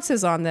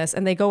pounces on this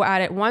and they go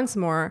at it once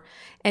more.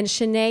 And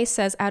Shanae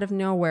says out of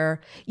nowhere,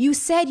 you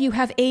said you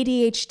have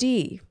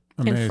ADHD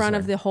in front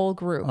of the whole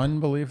group.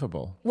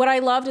 Unbelievable. What I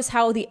loved is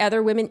how the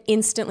other women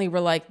instantly were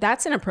like,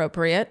 that's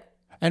inappropriate.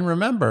 And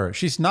remember,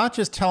 she's not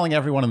just telling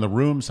everyone in the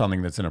room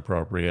something that's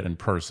inappropriate and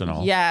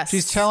personal. Yes.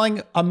 She's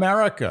telling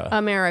America.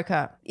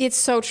 America. It's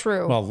so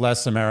true. Well,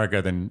 less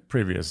America than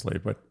previously,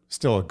 but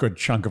still a good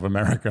chunk of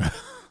America.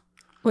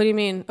 What do you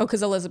mean? Oh,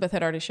 because Elizabeth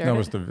had already shared That it.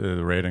 was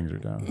the ratings are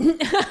down.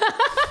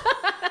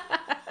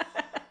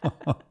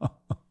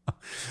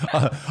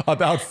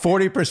 About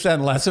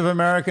 40% less of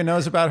America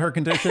knows about her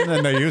condition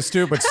than they used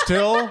to, but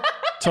still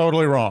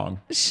totally wrong.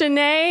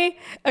 Shanae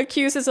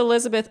accuses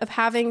Elizabeth of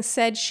having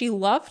said she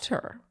loved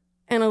her.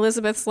 And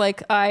Elizabeth's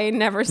like, I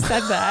never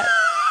said that.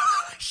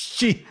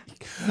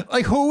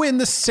 Like, who in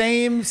the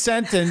same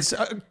sentence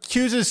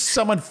accuses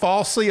someone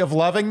falsely of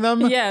loving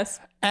them? Yes.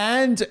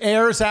 And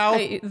airs out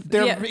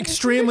their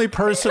extremely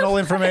personal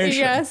information.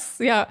 Yes,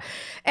 yeah.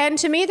 And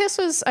to me,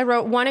 I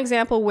wrote one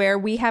example where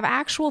we have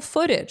actual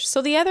footage.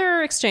 So the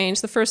other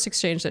exchange, the first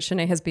exchange that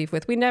Shanae has beef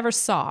with, we never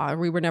saw,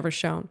 we were never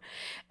shown.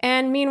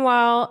 And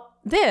meanwhile,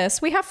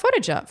 this we have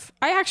footage of.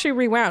 I actually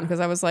rewound because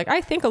I was like, I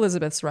think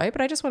Elizabeth's right,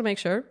 but I just want to make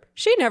sure.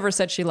 She never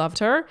said she loved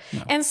her.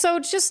 No. And so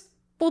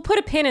we'll put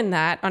a pin in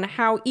that on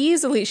how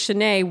easily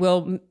Shanae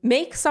will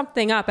make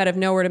something up out of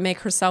nowhere to make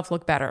herself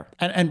look better.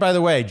 And by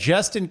the way,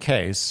 just in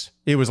case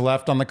it was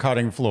left on the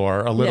cutting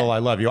floor, a little I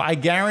love you, I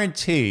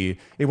guarantee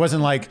it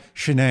wasn't like,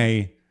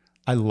 Shanae,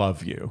 I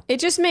love you. It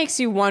just makes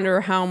you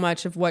wonder how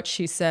much of what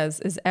she says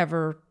is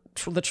ever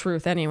the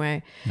truth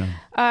anyway.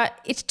 I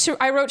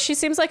wrote, she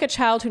seems like a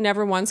child who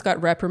never once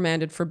got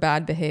reprimanded for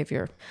bad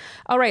behavior.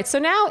 All right, so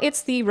now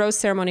it's the rose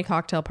ceremony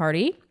cocktail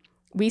party.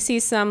 We see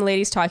some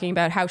ladies talking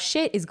about how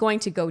shit is going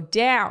to go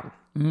down.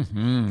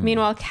 Mm-hmm.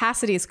 Meanwhile,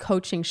 Cassidy is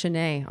coaching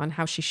Shanae on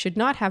how she should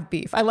not have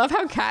beef. I love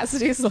how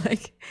Cassidy's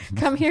like,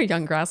 come here,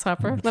 young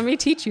grasshopper. Let me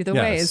teach you the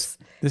ways.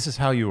 This is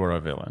how you are a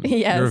villain.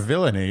 Yes. Your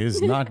villainy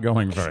is not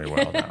going very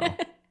well now.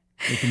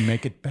 We can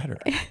make it better.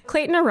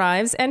 Clayton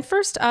arrives, and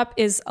first up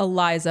is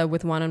Eliza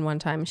with one-on-one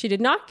time. She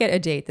did not get a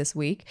date this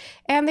week,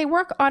 and they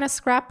work on a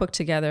scrapbook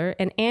together.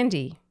 And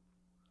Andy,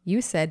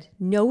 you said,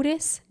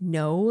 notice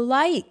no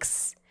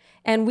likes.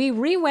 And we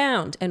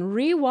rewound and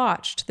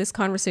rewatched this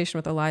conversation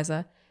with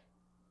Eliza.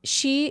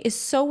 She is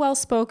so well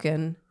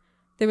spoken.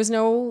 There was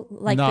no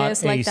like not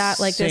this, like that,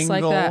 like this,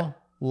 like that.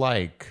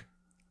 Like,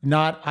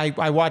 not.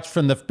 I watched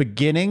from the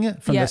beginning,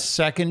 from the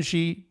second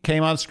she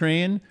came on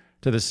screen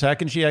to the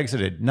second she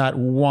exited. Not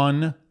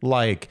one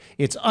like.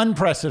 It's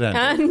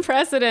unprecedented.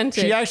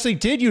 Unprecedented. She actually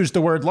did use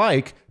the word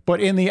like, but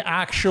in the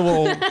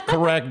actual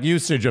correct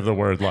usage of the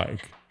word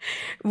like.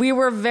 We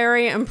were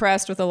very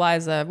impressed with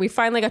Eliza. We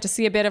finally got to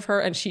see a bit of her,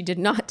 and she did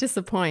not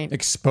disappoint.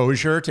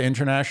 Exposure to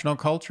international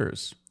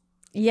cultures.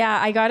 Yeah,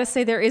 I got to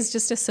say, there is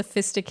just a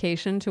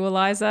sophistication to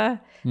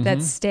Eliza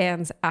that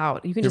stands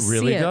out. You can just see it.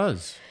 It really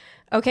does.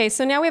 Okay,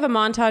 so now we have a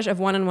montage of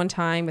one-on-one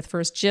time with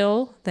first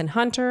Jill, then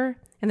Hunter,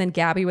 and then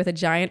Gabby with a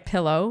giant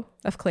pillow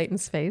of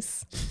Clayton's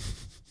face.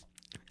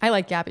 I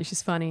like Gabby.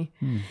 She's funny.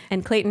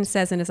 And Clayton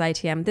says in his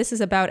ITM, this is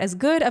about as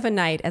good of a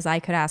night as I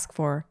could ask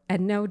for,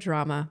 and no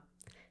drama.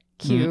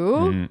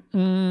 Cue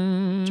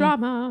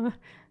drama.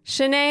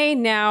 Shanae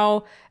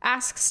now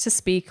asks to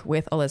speak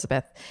with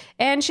Elizabeth,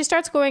 and she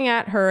starts going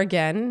at her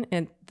again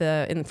in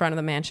front of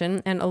the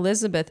mansion. And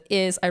Elizabeth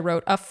is, I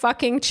wrote, a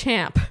fucking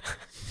champ.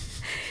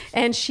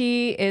 And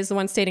she is the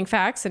one stating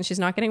facts, and she's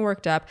not getting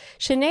worked up.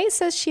 Shanae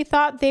says she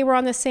thought they were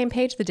on the same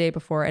page the day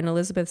before, and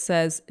Elizabeth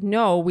says,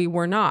 no, we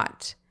were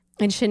not.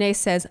 And Shanae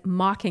says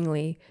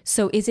mockingly,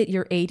 so is it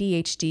your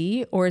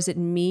ADHD or is it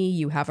me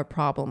you have a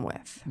problem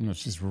with? No,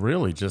 she's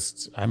really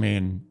just, I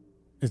mean,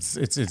 it's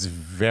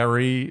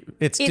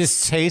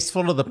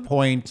distasteful to the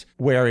point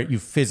where you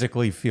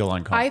physically feel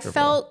uncomfortable. I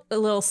felt a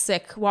little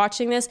sick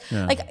watching this.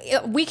 Yeah. Like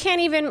we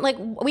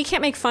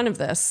can't make fun of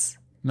this.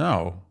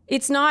 No.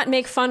 It's not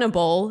make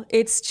funnable.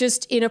 It's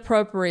just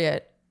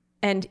inappropriate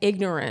and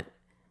ignorant.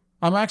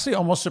 I'm actually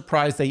almost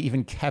surprised they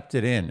even kept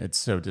it in. It's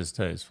so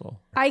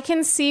distasteful. I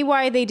can see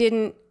why they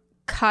didn't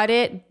cut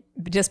it,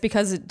 just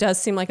because it does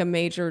seem like a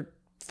major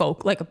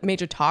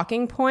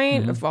talking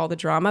point of all the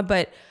drama.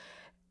 But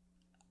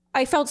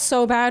I felt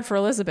so bad for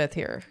Elizabeth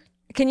here.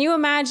 Can you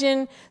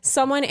imagine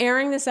someone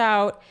airing this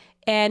out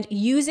and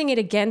using it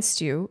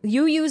against you?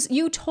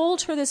 You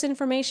told her this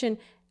information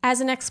as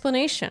an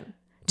explanation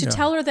to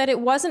tell her that it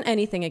wasn't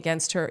anything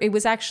against her. It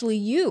was actually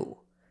you.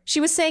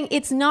 She was saying,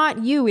 it's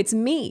not you, it's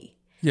me.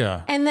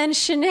 Yeah. And then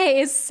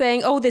Shanae is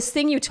saying, oh, this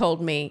thing you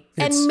told me,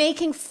 and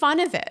making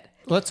fun of it.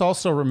 Let's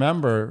also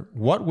remember,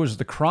 what was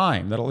the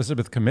crime that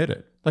Elizabeth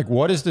committed? Like,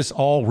 what is this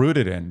all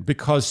rooted in?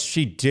 Because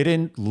she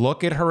didn't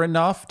look at her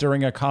enough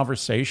during a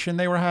conversation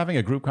they were having,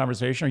 a group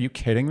conversation? Are you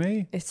kidding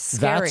me? It's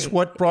scary. That's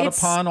what brought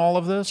upon all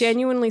of this?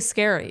 Genuinely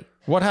scary.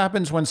 What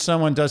happens when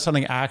someone does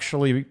something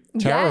actually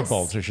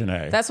terrible to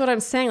Shanae? That's what I'm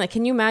saying. Like,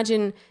 can you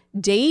imagine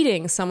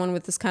dating someone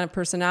with this kind of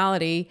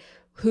personality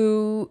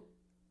who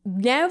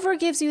never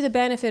gives you the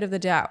benefit of the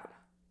doubt?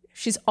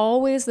 She's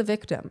always the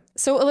victim.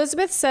 So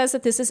Elizabeth says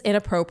that this is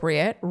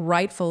inappropriate,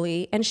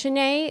 rightfully. And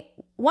Shanae,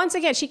 once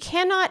again, she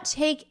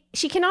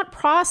cannot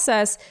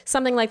process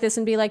something like this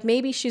and be like,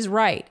 maybe she's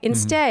right.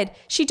 Instead,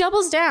 she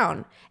doubles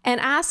down and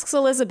asks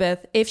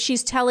Elizabeth if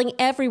she's telling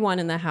everyone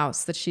in the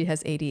house that she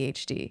has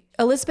ADHD.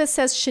 Elizabeth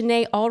says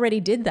Shanae already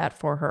did that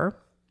for her.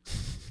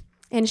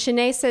 And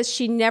Shanae says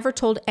she never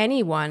told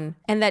anyone,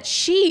 and that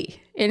she,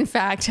 in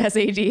fact, has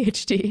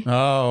ADHD.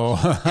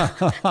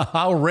 Oh,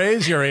 I'll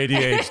raise your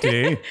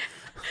ADHD.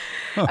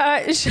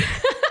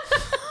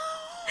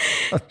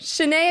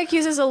 Shanae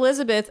accuses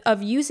Elizabeth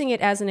of using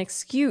it as an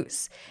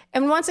excuse.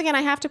 And once again,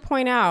 I have to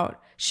point out,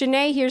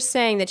 Shanae here's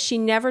saying that she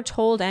never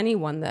told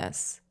anyone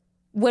this,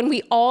 when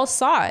we all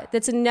saw it.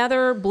 That's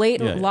another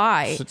blatant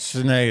lie.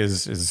 Shanae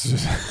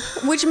is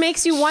which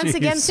makes you once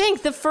again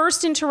think the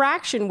first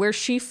interaction where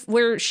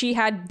she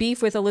had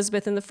beef with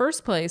Elizabeth in the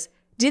first place,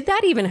 did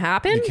that even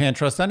happen? You can't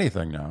trust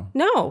anything now.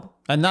 No.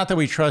 And not that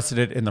we trusted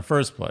it in the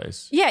first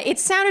place. Yeah, it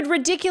sounded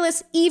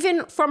ridiculous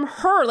even from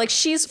her. Like,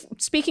 she's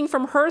speaking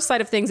from her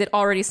side of things. It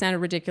already sounded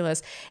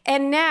ridiculous.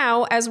 And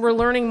now, as we're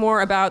learning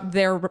more about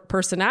their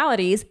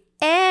personalities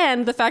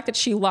and the fact that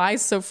she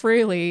lies so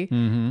freely,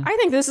 I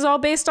think this is all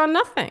based on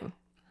nothing.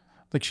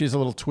 Like, she's a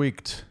little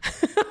tweaked.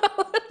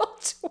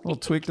 A little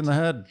tweaked in the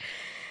head.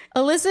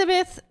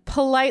 Elizabeth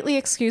politely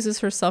excuses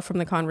herself from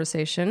the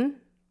conversation,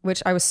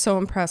 which I was so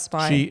impressed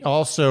by. She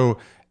also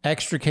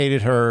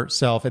extricated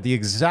herself at the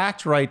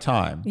exact right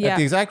time. Yeah. At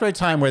the exact right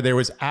time where there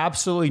was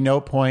absolutely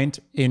no point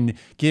in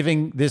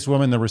giving this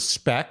woman the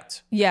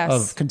respect Yes.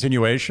 of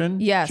continuation.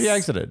 Yes. She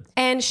exited.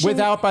 And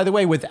without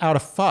a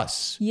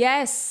fuss.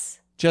 Yes.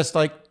 Just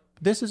like,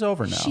 this is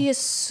over now. She is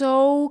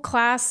so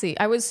classy.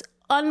 I was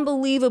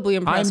unbelievably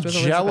impressed I'm with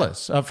Elizabeth.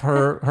 jealous of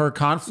her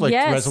conflict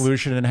Yes.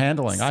 resolution and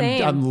handling.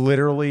 Same. I'm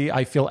literally,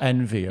 I feel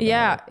envy about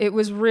Yeah, it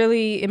was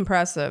really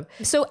impressive.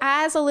 So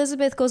as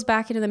Elizabeth goes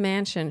back into the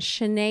mansion,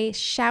 Shanae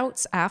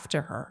shouts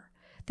after her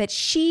that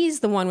she's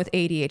the one with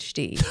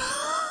ADHD.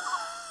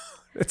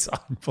 it. It's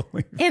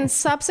unbelievable. And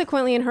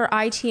subsequently in her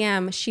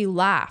ITM, she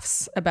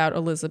laughs about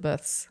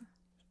Elizabeth's,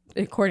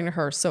 according to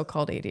her,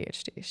 so-called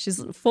ADHD.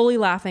 She's fully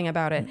laughing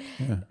about it.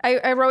 Yeah.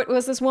 I wrote,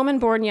 was this woman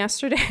born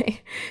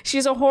yesterday?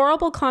 She's a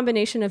horrible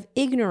combination of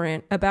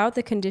ignorant about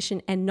the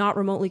condition and not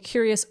remotely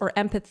curious or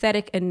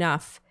empathetic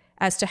enough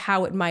as to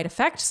how it might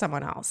affect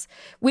someone else,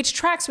 which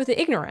tracks with the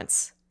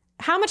ignorance.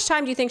 How much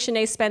time do you think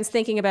Shanae spends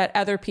thinking about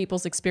other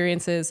people's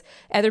experiences,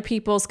 other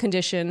people's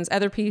conditions,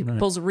 other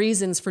people's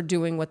reasons for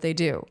doing what they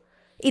do?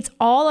 It's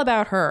all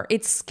about her.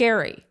 It's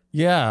scary.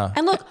 Yeah.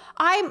 And look,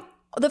 I'm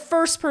the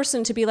first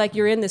person to be like,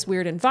 you're in this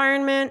weird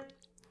environment.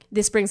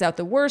 This brings out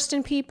the worst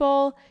in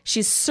people.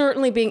 She's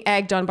certainly being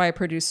egged on by a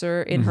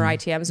producer in her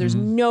ITMs. There's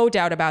no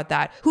doubt about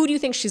that. Who do you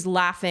think she's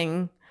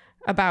laughing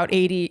about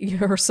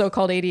her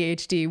so-called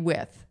ADHD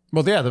with?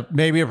 Well, yeah,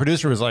 maybe a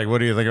producer was like, what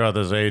do you think about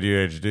this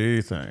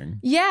ADHD thing?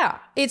 Yeah,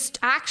 it's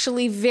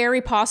actually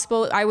very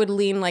possible. I would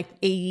lean like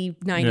 80,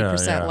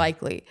 90%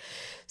 likely.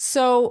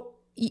 So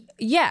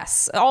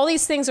yes, all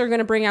these things are going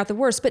to bring out the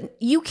worst, but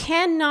you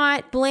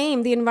cannot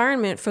blame the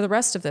environment for the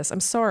rest of this. I'm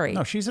sorry.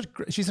 No, she's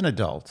an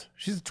adult.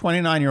 She's a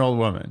 29-year-old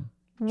woman.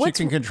 She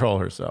can control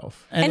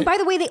herself. And by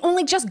the way, they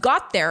only just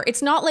got there.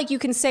 It's not like you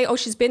can say, oh,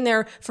 she's been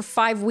there for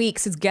 5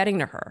 weeks. It's getting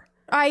to her.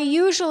 I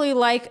usually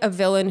like a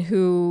villain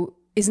who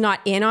is not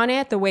in on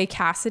it the way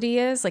Cassidy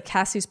is. Like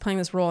Cassidy's playing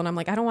this role and I'm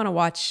like, I don't want to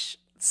watch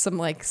some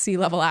like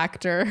C-level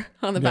actor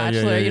on The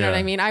Bachelor. You know what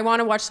I mean? I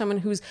want to watch someone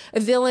who's a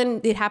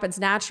villain. It happens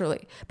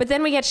naturally. But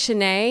then we get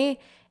Shanae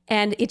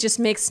and it just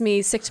makes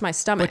me sick to my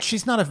stomach. But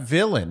she's not a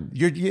villain.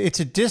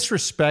 It's a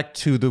disrespect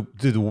to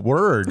the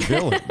word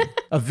villain.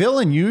 A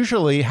villain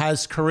usually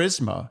has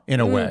charisma in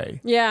a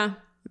way. Yeah.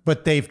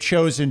 But they've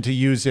chosen to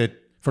use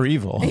it for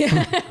evil.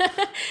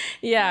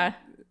 Yeah.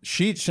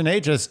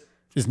 Shanae just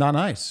is not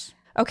nice.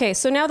 Okay,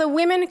 so now the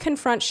women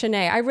confront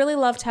Shanae. I really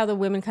loved how the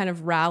women kind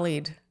of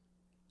rallied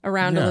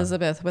around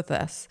Elizabeth with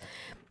this.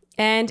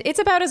 And it's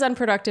about as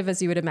unproductive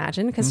as you would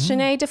imagine because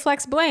Shanae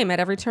deflects blame at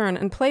every turn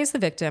and plays the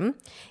victim.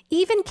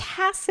 Even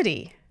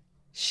Cassidy,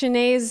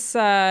 Shanae's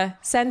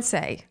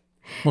sensei.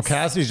 Well,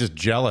 Cassidy's just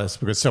jealous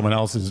because someone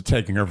else is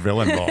taking her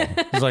villain role.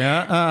 He's like,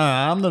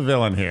 I'm the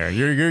villain here.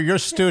 You're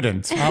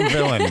student. I'm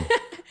villain.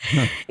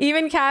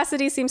 Even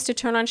Cassidy seems to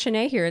turn on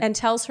Shanae here and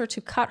tells her to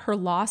cut her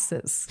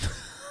losses.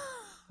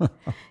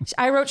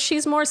 I wrote,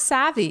 she's more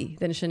savvy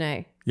than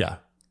Shanae. Yeah.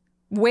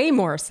 Way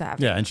more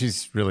savvy. Yeah, and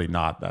she's really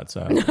not that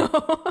savvy.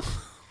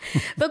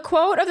 The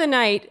quote of the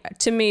night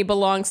to me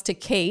belongs to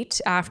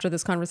Kate after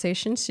this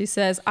conversation. She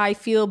says, I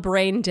feel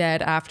brain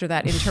dead after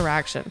that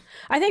interaction.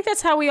 I think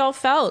that's how we all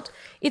felt.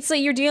 It's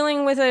like you're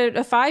dealing with a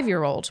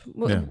 5-year-old.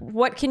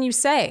 What can you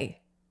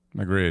say?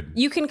 Agreed.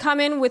 You can come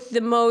in with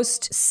the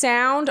most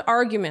sound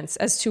arguments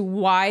as to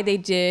why they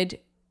did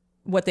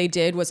what they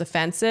did was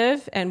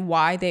offensive and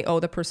why they owe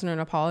the person an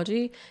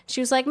apology.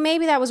 She was like,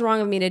 maybe that was wrong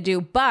of me to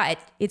do, but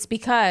it's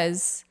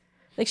because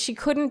like she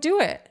couldn't do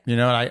it. You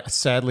know,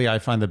 sadly, I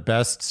find the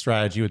best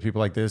strategy with people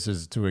like this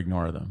is to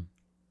ignore them.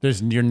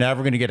 You're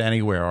never going to get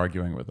anywhere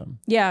arguing with them.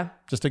 Yeah.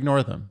 Just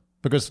ignore them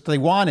because what they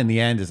want in the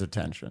end is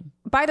attention.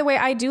 By the way,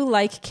 I do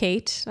like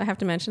Kate. I have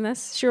to mention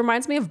this. She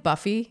reminds me of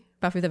Buffy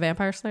the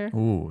Vampire Slayer.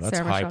 Ooh, that's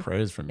Sarah high Michelle.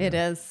 praise from you. It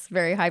is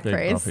very high Big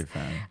praise. Buffy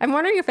fan. I'm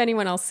wondering if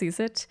anyone else sees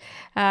it.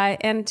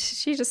 And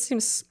she just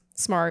seems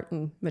smart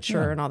and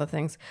mature and all the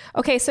things.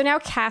 Okay, so now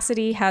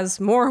Cassidy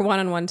has more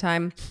one-on-one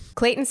time.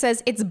 Clayton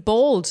says, it's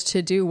bold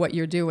to do what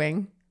you're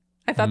doing.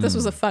 I thought this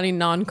was a funny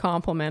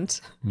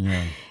non-compliment.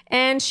 Yeah.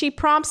 And she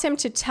prompts him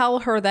to tell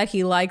her that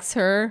he likes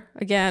her.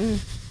 Again,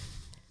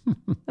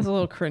 that's a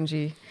little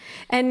cringy.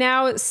 And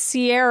now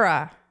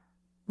Sierra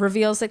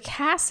reveals that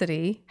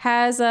Cassidy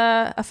has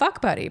a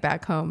fuck buddy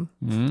back home.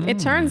 It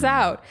turns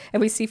out,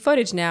 and we see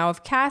footage now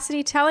of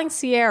Cassidy telling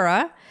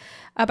Sierra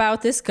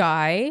about this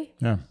guy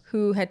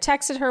who had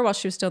texted her while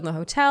she was still in the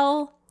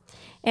hotel.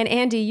 And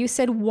Andy, you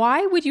said,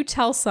 why would you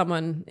tell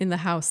someone in the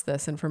house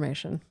this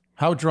information?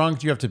 How drunk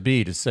do you have to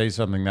be to say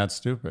something that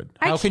stupid?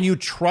 How can you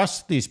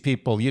trust these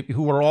people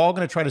who are all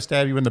going to try to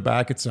stab you in the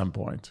back at some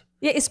point?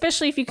 Yeah,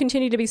 especially if you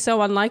continue to be so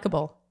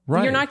unlikable.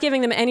 Right. You're not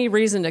giving them any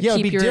reason to keep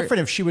it'd be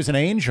different if she was an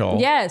angel.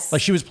 Yes.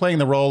 Like she was playing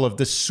the role of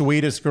the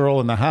sweetest girl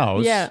in the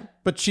house. Yeah.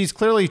 But she's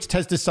clearly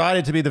has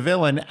decided to be the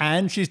villain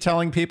and she's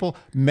telling people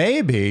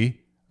maybe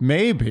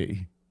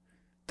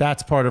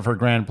that's part of her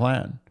grand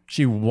plan.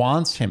 She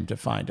wants him to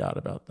find out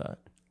about that.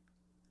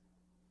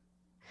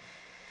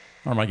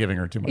 Or am I giving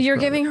her too much You're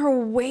credit? giving her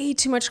way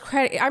too much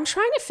credit. I'm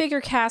trying to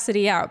figure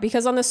Cassidy out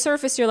because on the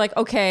surface, you're like,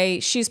 okay,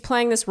 she's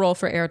playing this role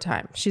for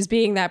airtime. She's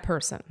being that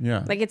person.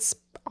 Yeah. Like it's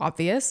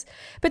obvious.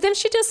 But then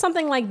she does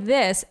something like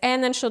this,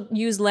 and then she'll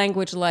use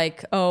language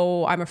like,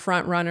 oh, I'm a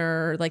front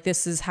runner. Like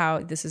she's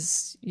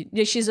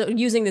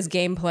using this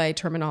gameplay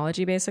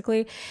terminology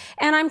basically.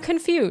 And I'm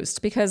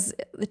confused because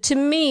to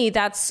me,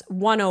 that's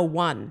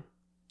 101.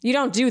 You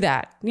don't do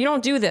that. You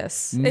don't do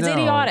this. It's No,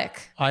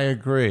 idiotic. I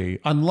agree.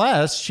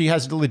 Unless she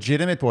has a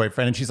legitimate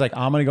boyfriend and she's like,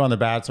 I'm going to go on The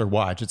Bachelor,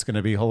 watch. It's going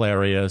to be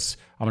hilarious.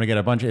 I'm going to get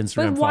a bunch of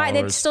Instagram But why? That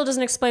followers. still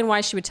doesn't explain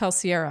why she would tell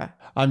Sierra.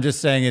 I'm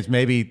just saying it's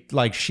maybe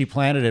like she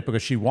planted it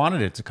because she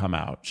wanted it to come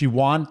out. She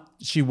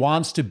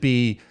wants to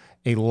be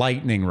a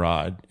lightning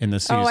rod in the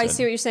season. Oh, I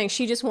see what you're saying.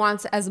 She just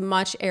wants as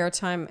much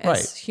airtime as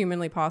Right.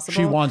 humanly possible.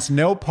 She wants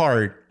no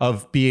part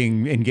of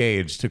being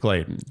engaged to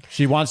Clayton.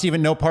 She wants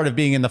even no part of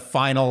being in the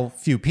final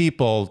few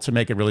people to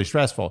make it really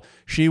stressful.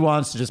 She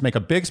wants to just make a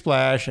big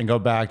splash and go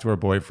back to her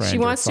boyfriend. She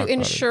or wants to fuck buddy.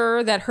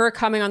 ensure that her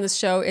coming on this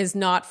show is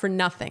not for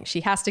nothing.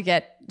 She has to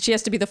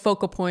be the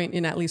focal point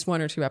in at least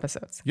 1 or 2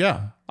 episodes.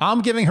 Yeah.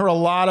 I'm giving her a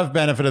lot of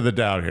benefit of the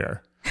doubt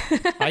here.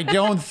 I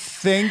don't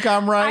think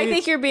I'm right. I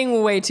think you're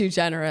being way too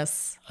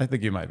generous. I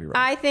think you might be right.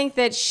 I think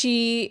that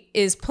she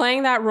is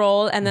playing that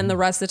role, and then the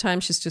rest of the time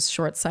she's just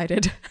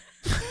short-sighted.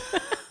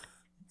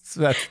 So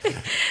that's,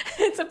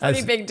 It's a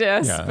pretty big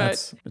diss, yeah,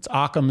 but it's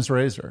Occam's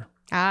razor.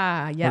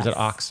 yes. Or is it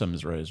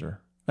Oxum's razor?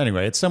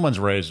 Anyway, it's someone's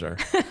razor.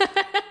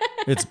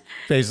 It's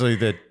basically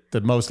that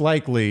the most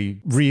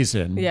likely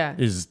reason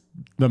is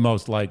the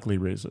most likely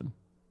reason.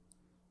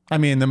 I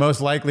mean, the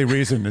most likely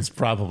reason is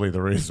probably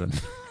the reason.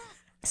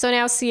 So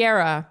now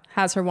Sierra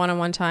has her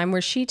one-on-one time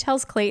where she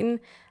tells Clayton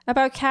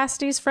about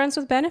Cassidy's friends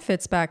with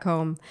benefits back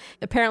home.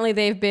 Apparently,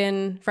 they've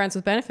been friends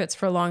with benefits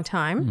for a long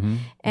time,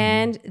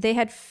 and they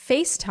had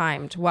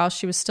FaceTimed while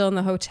she was still in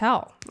the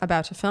hotel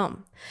about to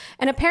film.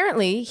 And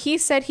apparently, he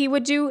said he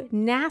would do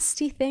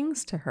nasty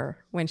things to her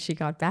when she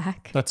got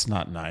back. That's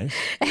not nice.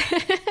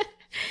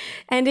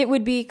 And it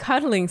would be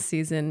cuddling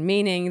season,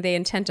 meaning they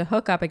intend to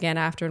hook up again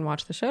after and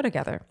watch the show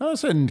together. All of a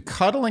sudden,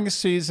 cuddling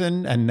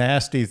season and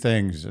nasty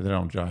things, they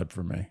don't jibe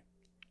for me.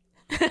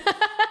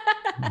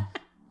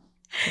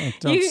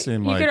 Don't You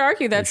seem like could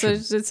argue they that's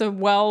it's a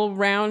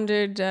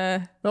well-rounded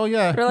Oh,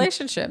 yeah.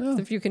 relationship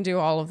if you can do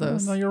all of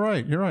those. No, you're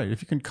right. You're right.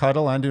 If you can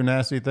cuddle and do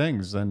nasty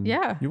things, then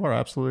Yeah. you are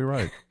absolutely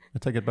right. I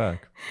take it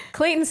back.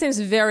 Clayton seems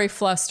very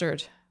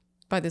flustered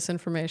by this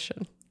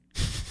information.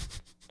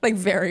 Like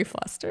very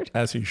flustered.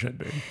 As he should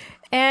be.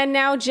 And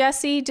now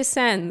Jesse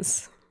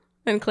descends.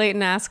 And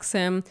Clayton asks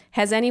him,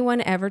 has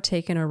anyone ever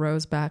taken a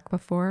rose back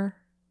before?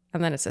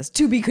 And then it says,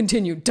 to be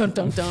continued. Dun,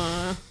 dun,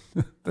 dun.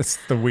 That's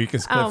the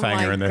weakest Oh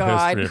cliffhanger my in the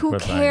God. history of Who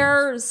cliffhangers.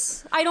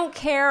 cares? I don't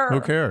care.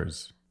 Who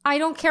cares? I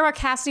don't care about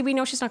Cassidy. We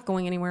know she's not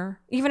going anywhere.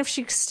 Even if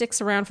she sticks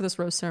around for this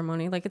rose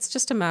ceremony. Like, it's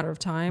just a matter of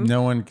time.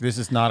 No one, this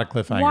is not a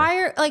cliffhanger. Why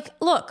are, like,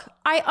 look,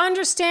 I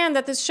understand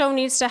that this show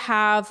needs to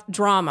have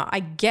drama.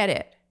 I get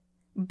it.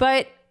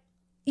 But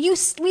we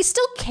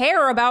still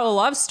care about a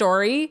love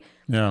story.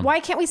 Yeah. Why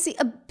can't we see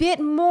a bit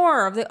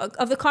more of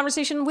the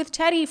conversation with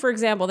Teddy, for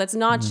example? That's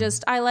not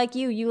just I like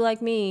you, you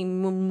like me.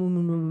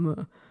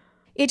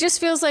 It just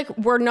feels like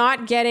we're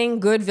not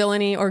getting good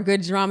villainy or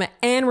good drama,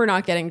 and we're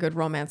not getting good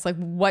romance. Like,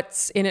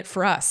 what's in it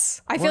for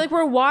us? I feel like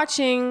we're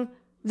watching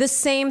the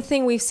same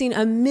thing we've seen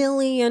a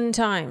million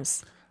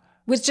times,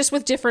 with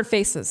different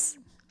faces.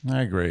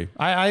 I agree.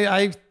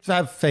 I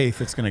have faith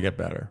it's going to get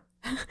better.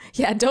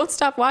 Yeah, don't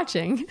stop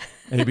watching.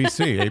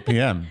 ABC, 8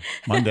 p.m.,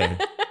 Monday.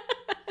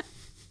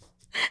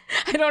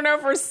 I don't know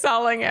if we're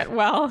selling it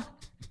well.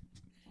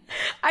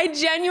 I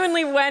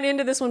genuinely went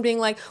into this one being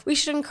like, we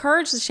should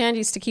encourage the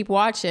Shandys to keep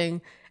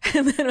watching.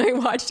 And then I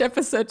watched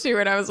episode 2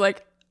 and I was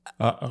like,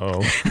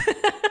 Uh-oh.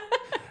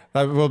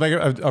 We'll make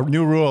a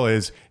new rule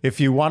is if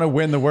you want to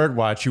win the word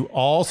watch, you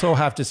also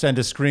have to send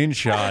a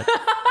screenshot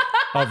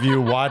of you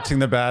watching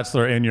The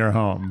Bachelor in your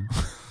home.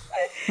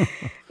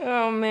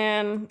 oh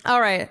man.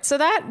 All right. So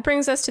that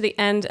brings us to the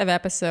end of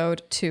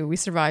episode 2. We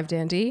survived,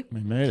 Andy.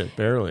 We made it,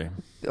 barely.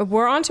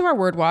 We're on to our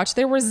word watch.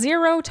 There were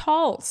 0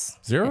 talls.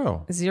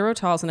 0. 0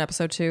 talls in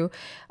episode 2.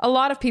 A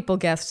lot of people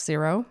guessed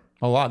 0.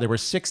 A lot. There were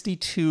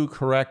 62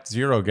 correct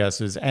 0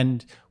 guesses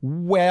and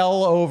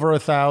well over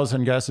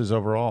 1,000 guesses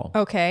overall.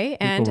 Okay.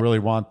 And People really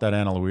want that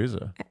Ana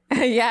Luisa.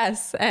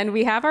 yes, and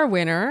we have our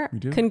winner.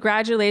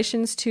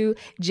 Congratulations to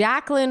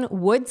Jacqueline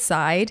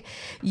Woodside.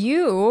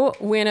 You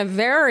win a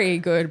very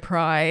good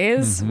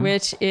prize,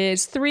 which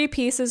is 3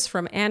 pieces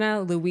from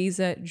Ana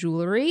Luisa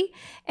Jewelry.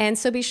 And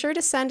so be sure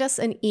to send us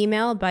an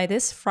email by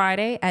this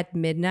Friday at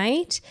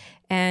midnight,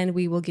 and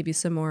we will give you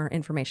some more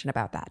information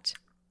about that.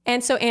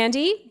 And so,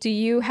 Andy, do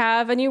you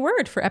have a new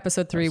word for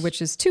episode 3,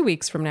 which is 2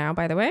 weeks from now,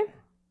 by the way?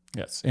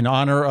 Yes. In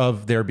honor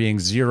of there being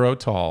 0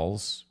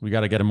 talls, we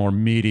got to get a more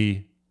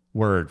meaty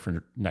word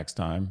for next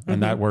time.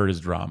 And that word is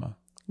drama.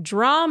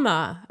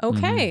 Drama.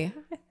 Okay.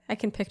 I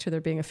can picture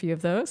there being a few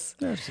of those.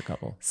 Yeah, just a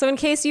couple. So in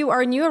case you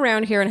are new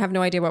around here and have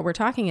no idea what we're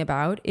talking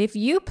about, if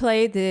you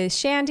play the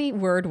Shandy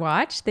Word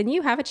Watch, then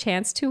you have a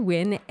chance to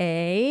win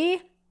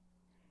a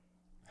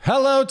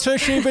Hello,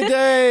 Tushy Yay!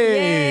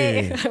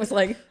 Bidet. I was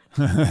like,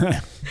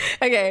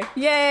 okay,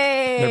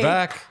 yay! They're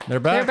back. They're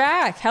back. They're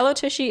back. Hello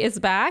Tushy is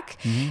back,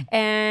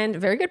 and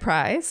very good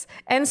prize.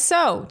 And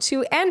so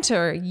to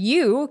enter,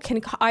 you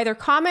can either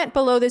comment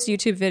below this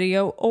YouTube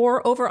video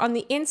or over on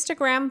the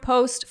Instagram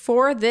post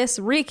for this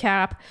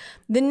recap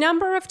the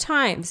number of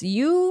times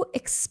you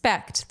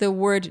expect the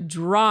word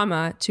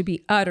drama to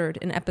be uttered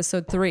in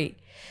episode 3.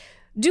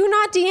 Do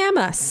not DM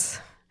us.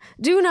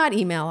 Do not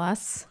email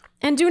us.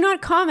 And do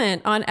not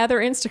comment on other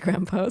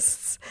Instagram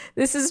posts.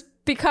 This is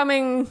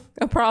becoming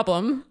a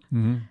problem.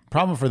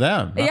 Problem for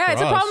them. not Yeah, for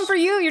it's a us. problem for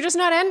you. You're just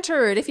not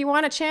entered. If you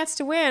want a chance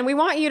to win, we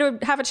want you to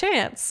have a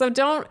chance. So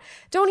don't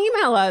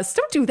email us.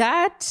 Don't do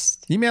that.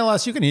 Email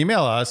us. You can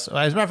email us.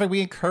 As a matter of fact,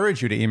 we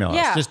encourage you to email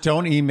Yeah. us. Just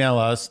don't email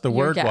us the Your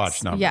word guess.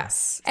 watch number.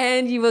 Yes.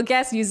 And you will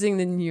guess using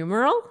the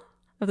numeral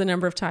of the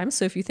number of times.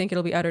 So if you think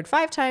it'll be uttered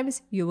 5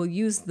 times, you will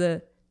use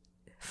the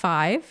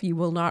 5. You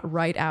will not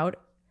write out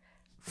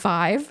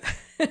 5.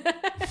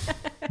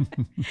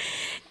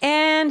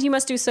 And you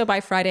must do so by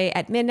Friday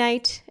at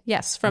midnight.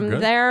 Yes, from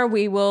Good. there,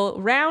 we will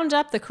round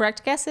up the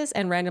correct guesses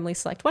and randomly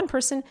select one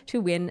person to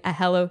win a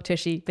Hello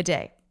Tushy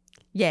bidet.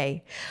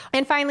 Yay.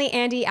 And finally,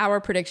 Andy, our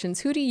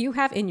predictions. Who do you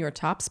have in your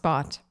top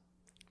spot?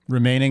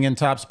 Remaining in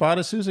top spot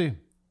is Susie.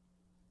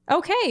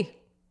 Okay.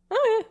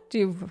 Okay. Do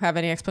you have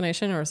any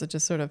explanation, or is it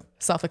just sort of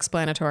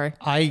self-explanatory?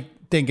 I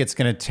think it's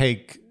going to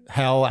take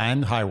hell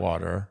and high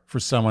water for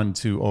someone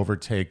to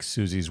overtake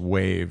Susie's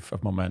wave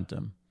of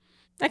momentum.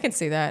 I can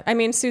see that. I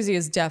mean, Susie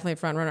is definitely a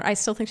front runner. I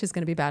still think she's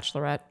going to be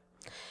Bachelorette,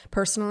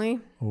 personally.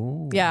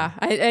 Ooh. Yeah,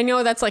 I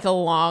know that's like a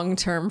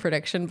long-term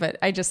prediction, but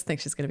I just think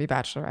she's going to be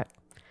Bachelorette.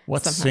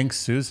 What sinks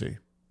Susie?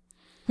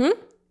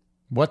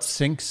 What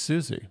sinks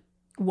Susie?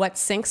 What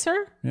sinks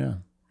her? Yeah.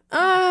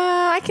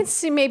 I can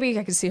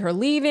see her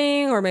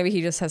leaving, or maybe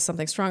he just has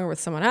something stronger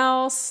with someone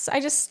else.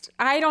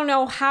 I don't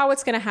know how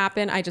it's going to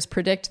happen. I just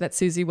predict that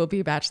Susie will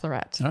be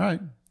Bachelorette. All right.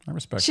 I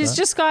respect She's that.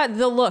 just got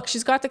the look.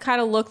 She's got the kind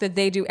of look that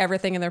they do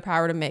everything in their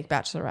power to make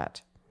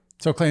Bachelorette.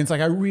 So Clayton's like,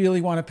 I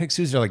really want to pick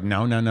Susie. They're like,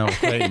 no,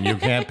 Clayton, you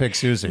can't pick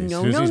Susie.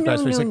 No, Susie's no,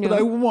 best friend. He's no, like, no. but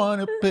I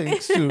want to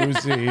pick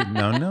Susie.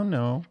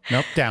 No.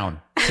 Nope, down.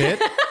 Sit.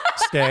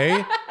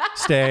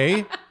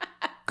 Stay.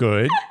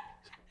 Good.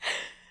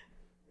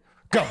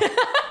 Go.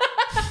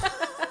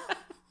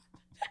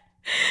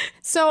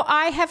 So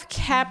I have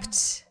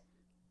kept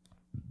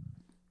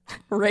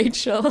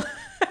Rachel.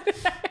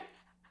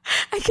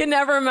 I can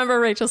never remember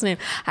Rachel's name.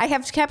 I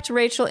have kept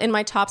Rachel in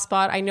my top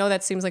spot. I know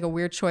that seems like a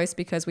weird choice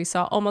because we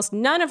saw almost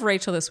none of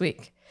Rachel this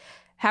week.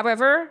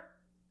 However,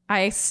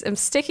 I am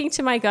sticking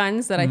to my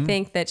guns that I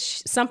think that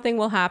something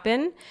will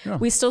happen. Yeah.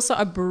 We still saw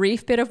a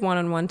brief bit of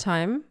one-on-one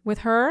time with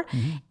her.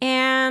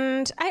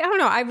 And I don't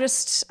know.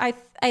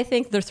 I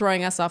think they're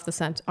throwing us off the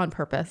scent on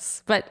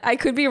purpose. But I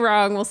could be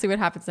wrong. We'll see what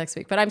happens next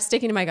week. But I'm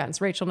sticking to my guns.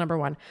 Rachel, number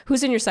 1.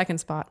 Who's in your second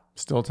spot?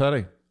 Still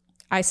Teddy.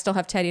 I still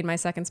have Teddy in my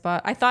second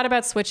spot. I thought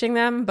about switching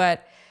them,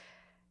 but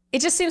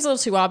it just seems a little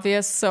too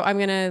obvious. So I'm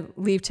going to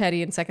leave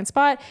Teddy in second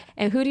spot.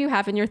 And who do you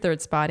have in your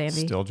third spot,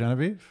 Andy? Still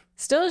Genevieve.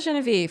 Still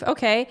Genevieve.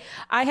 Okay.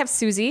 I have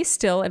Susie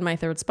still in my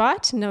third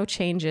spot. No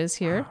changes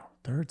here. Wow,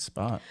 third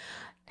spot.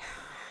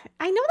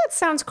 I know that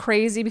sounds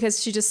crazy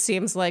because she just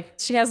seems like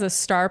she has the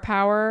star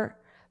power,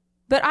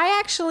 but I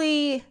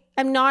actually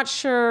am not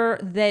sure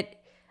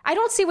that I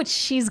don't see what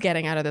she's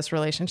getting out of this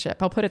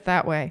relationship. I'll put it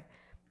that way.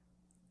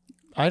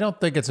 I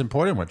don't think it's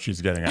important what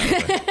she's getting out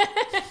of it.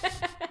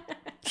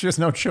 She has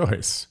no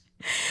choice.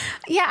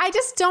 Yeah, I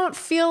just don't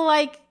feel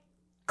like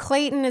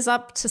Clayton is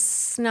up to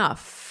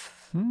snuff.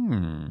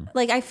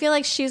 Like, I feel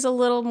like she's a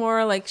little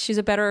more like she's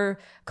a better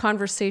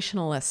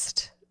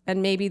conversationalist,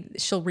 and maybe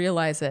she'll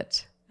realize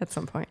it at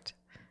some point.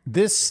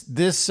 This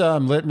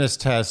litmus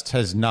test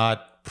has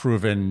not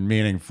proven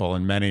meaningful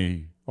in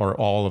many or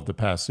all of the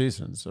past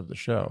seasons of the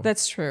show.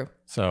 That's true.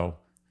 So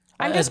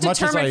I'm as just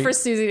much as determined for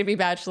Susie to be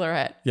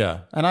Bachelorette.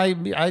 Yeah. And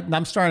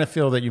I'm starting to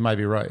feel that you might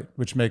be right,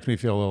 which makes me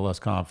feel a little less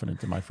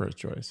confident in my first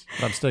choice.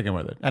 But I'm sticking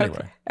with it.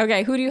 Anyway,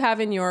 Okay, who do you have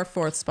in your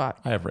fourth spot?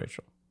 I have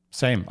Rachel.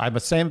 Same. I have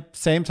the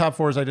same top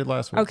 4 as I did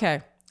last week.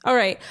 Okay. All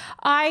right.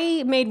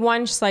 I made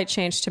one slight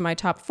change to my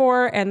top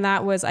 4, and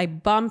that was I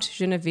bumped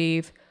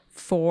Genevieve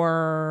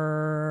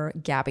for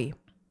Gabby.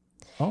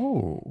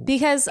 Oh.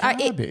 Because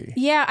Gabby.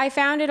 I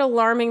found it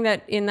alarming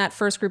that in that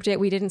first group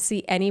date, we didn't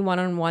see any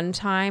one-on-one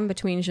time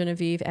between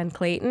Genevieve and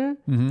Clayton.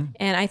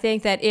 And I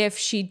think that if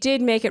she did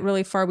make it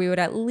really far, we would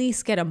at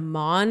least get a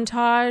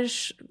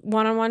montage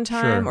one-on-one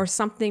time Sure. or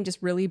something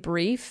just really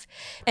brief.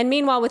 And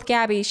meanwhile, with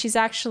Gabby, she's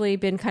actually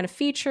been kind of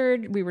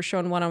featured. We were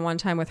shown one-on-one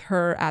time with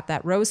her at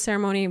that rose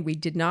ceremony. We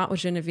did not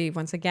with Genevieve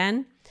once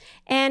again.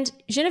 And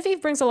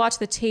Genevieve brings a lot to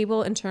the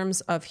table in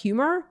terms of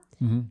humor.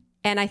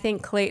 And I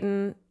think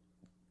Clayton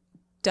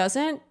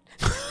doesn't.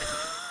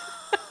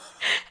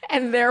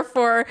 And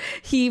therefore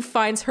he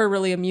finds her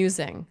really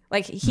amusing.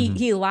 Like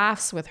he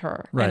laughs with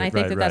her. And I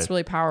think that's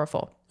really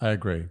powerful. I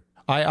agree.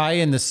 I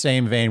in the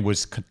same vein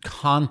was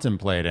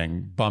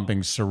contemplating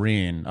bumping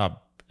Serene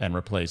up and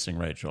replacing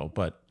Rachel,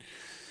 but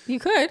You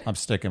could. I'm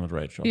sticking with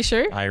Rachel. You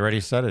sure? I already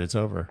said it. It's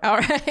over. All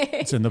right.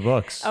 It's in the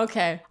books.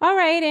 Okay. All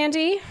right,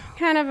 Andy.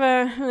 Kind of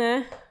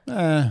a...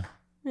 Meh.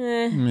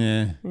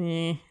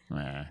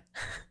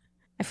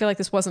 I feel like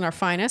this wasn't our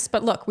finest,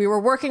 but look, we were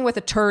working with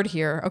a turd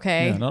here,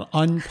 okay? Yeah, an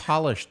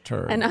unpolished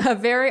turd. And a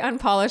very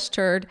unpolished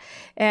turd.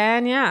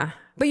 And yeah,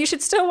 but you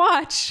should still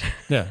watch.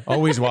 Yeah,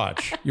 always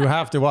watch. You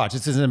have to watch.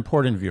 This is an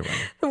important viewing.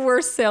 The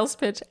worst sales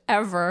pitch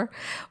ever.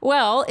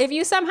 Well, if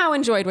you somehow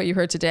enjoyed what you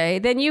heard today,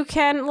 then you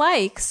can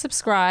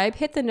subscribe,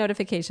 hit the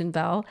notification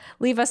bell,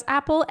 leave us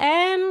Apple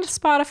and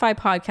Spotify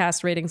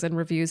podcast ratings and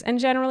reviews, and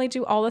generally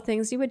do all the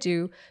things you would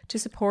do to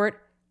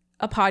support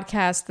a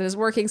podcast that is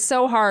working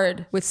so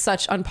hard with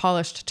such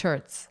unpolished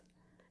turds.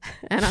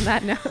 And on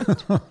that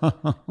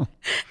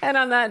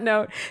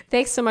note,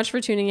 thanks so much for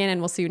tuning in, and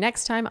we'll see you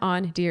next time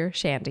on Dear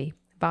Shandy.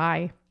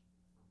 Bye.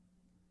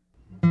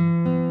 Dear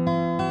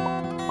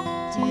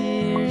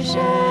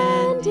Shandy.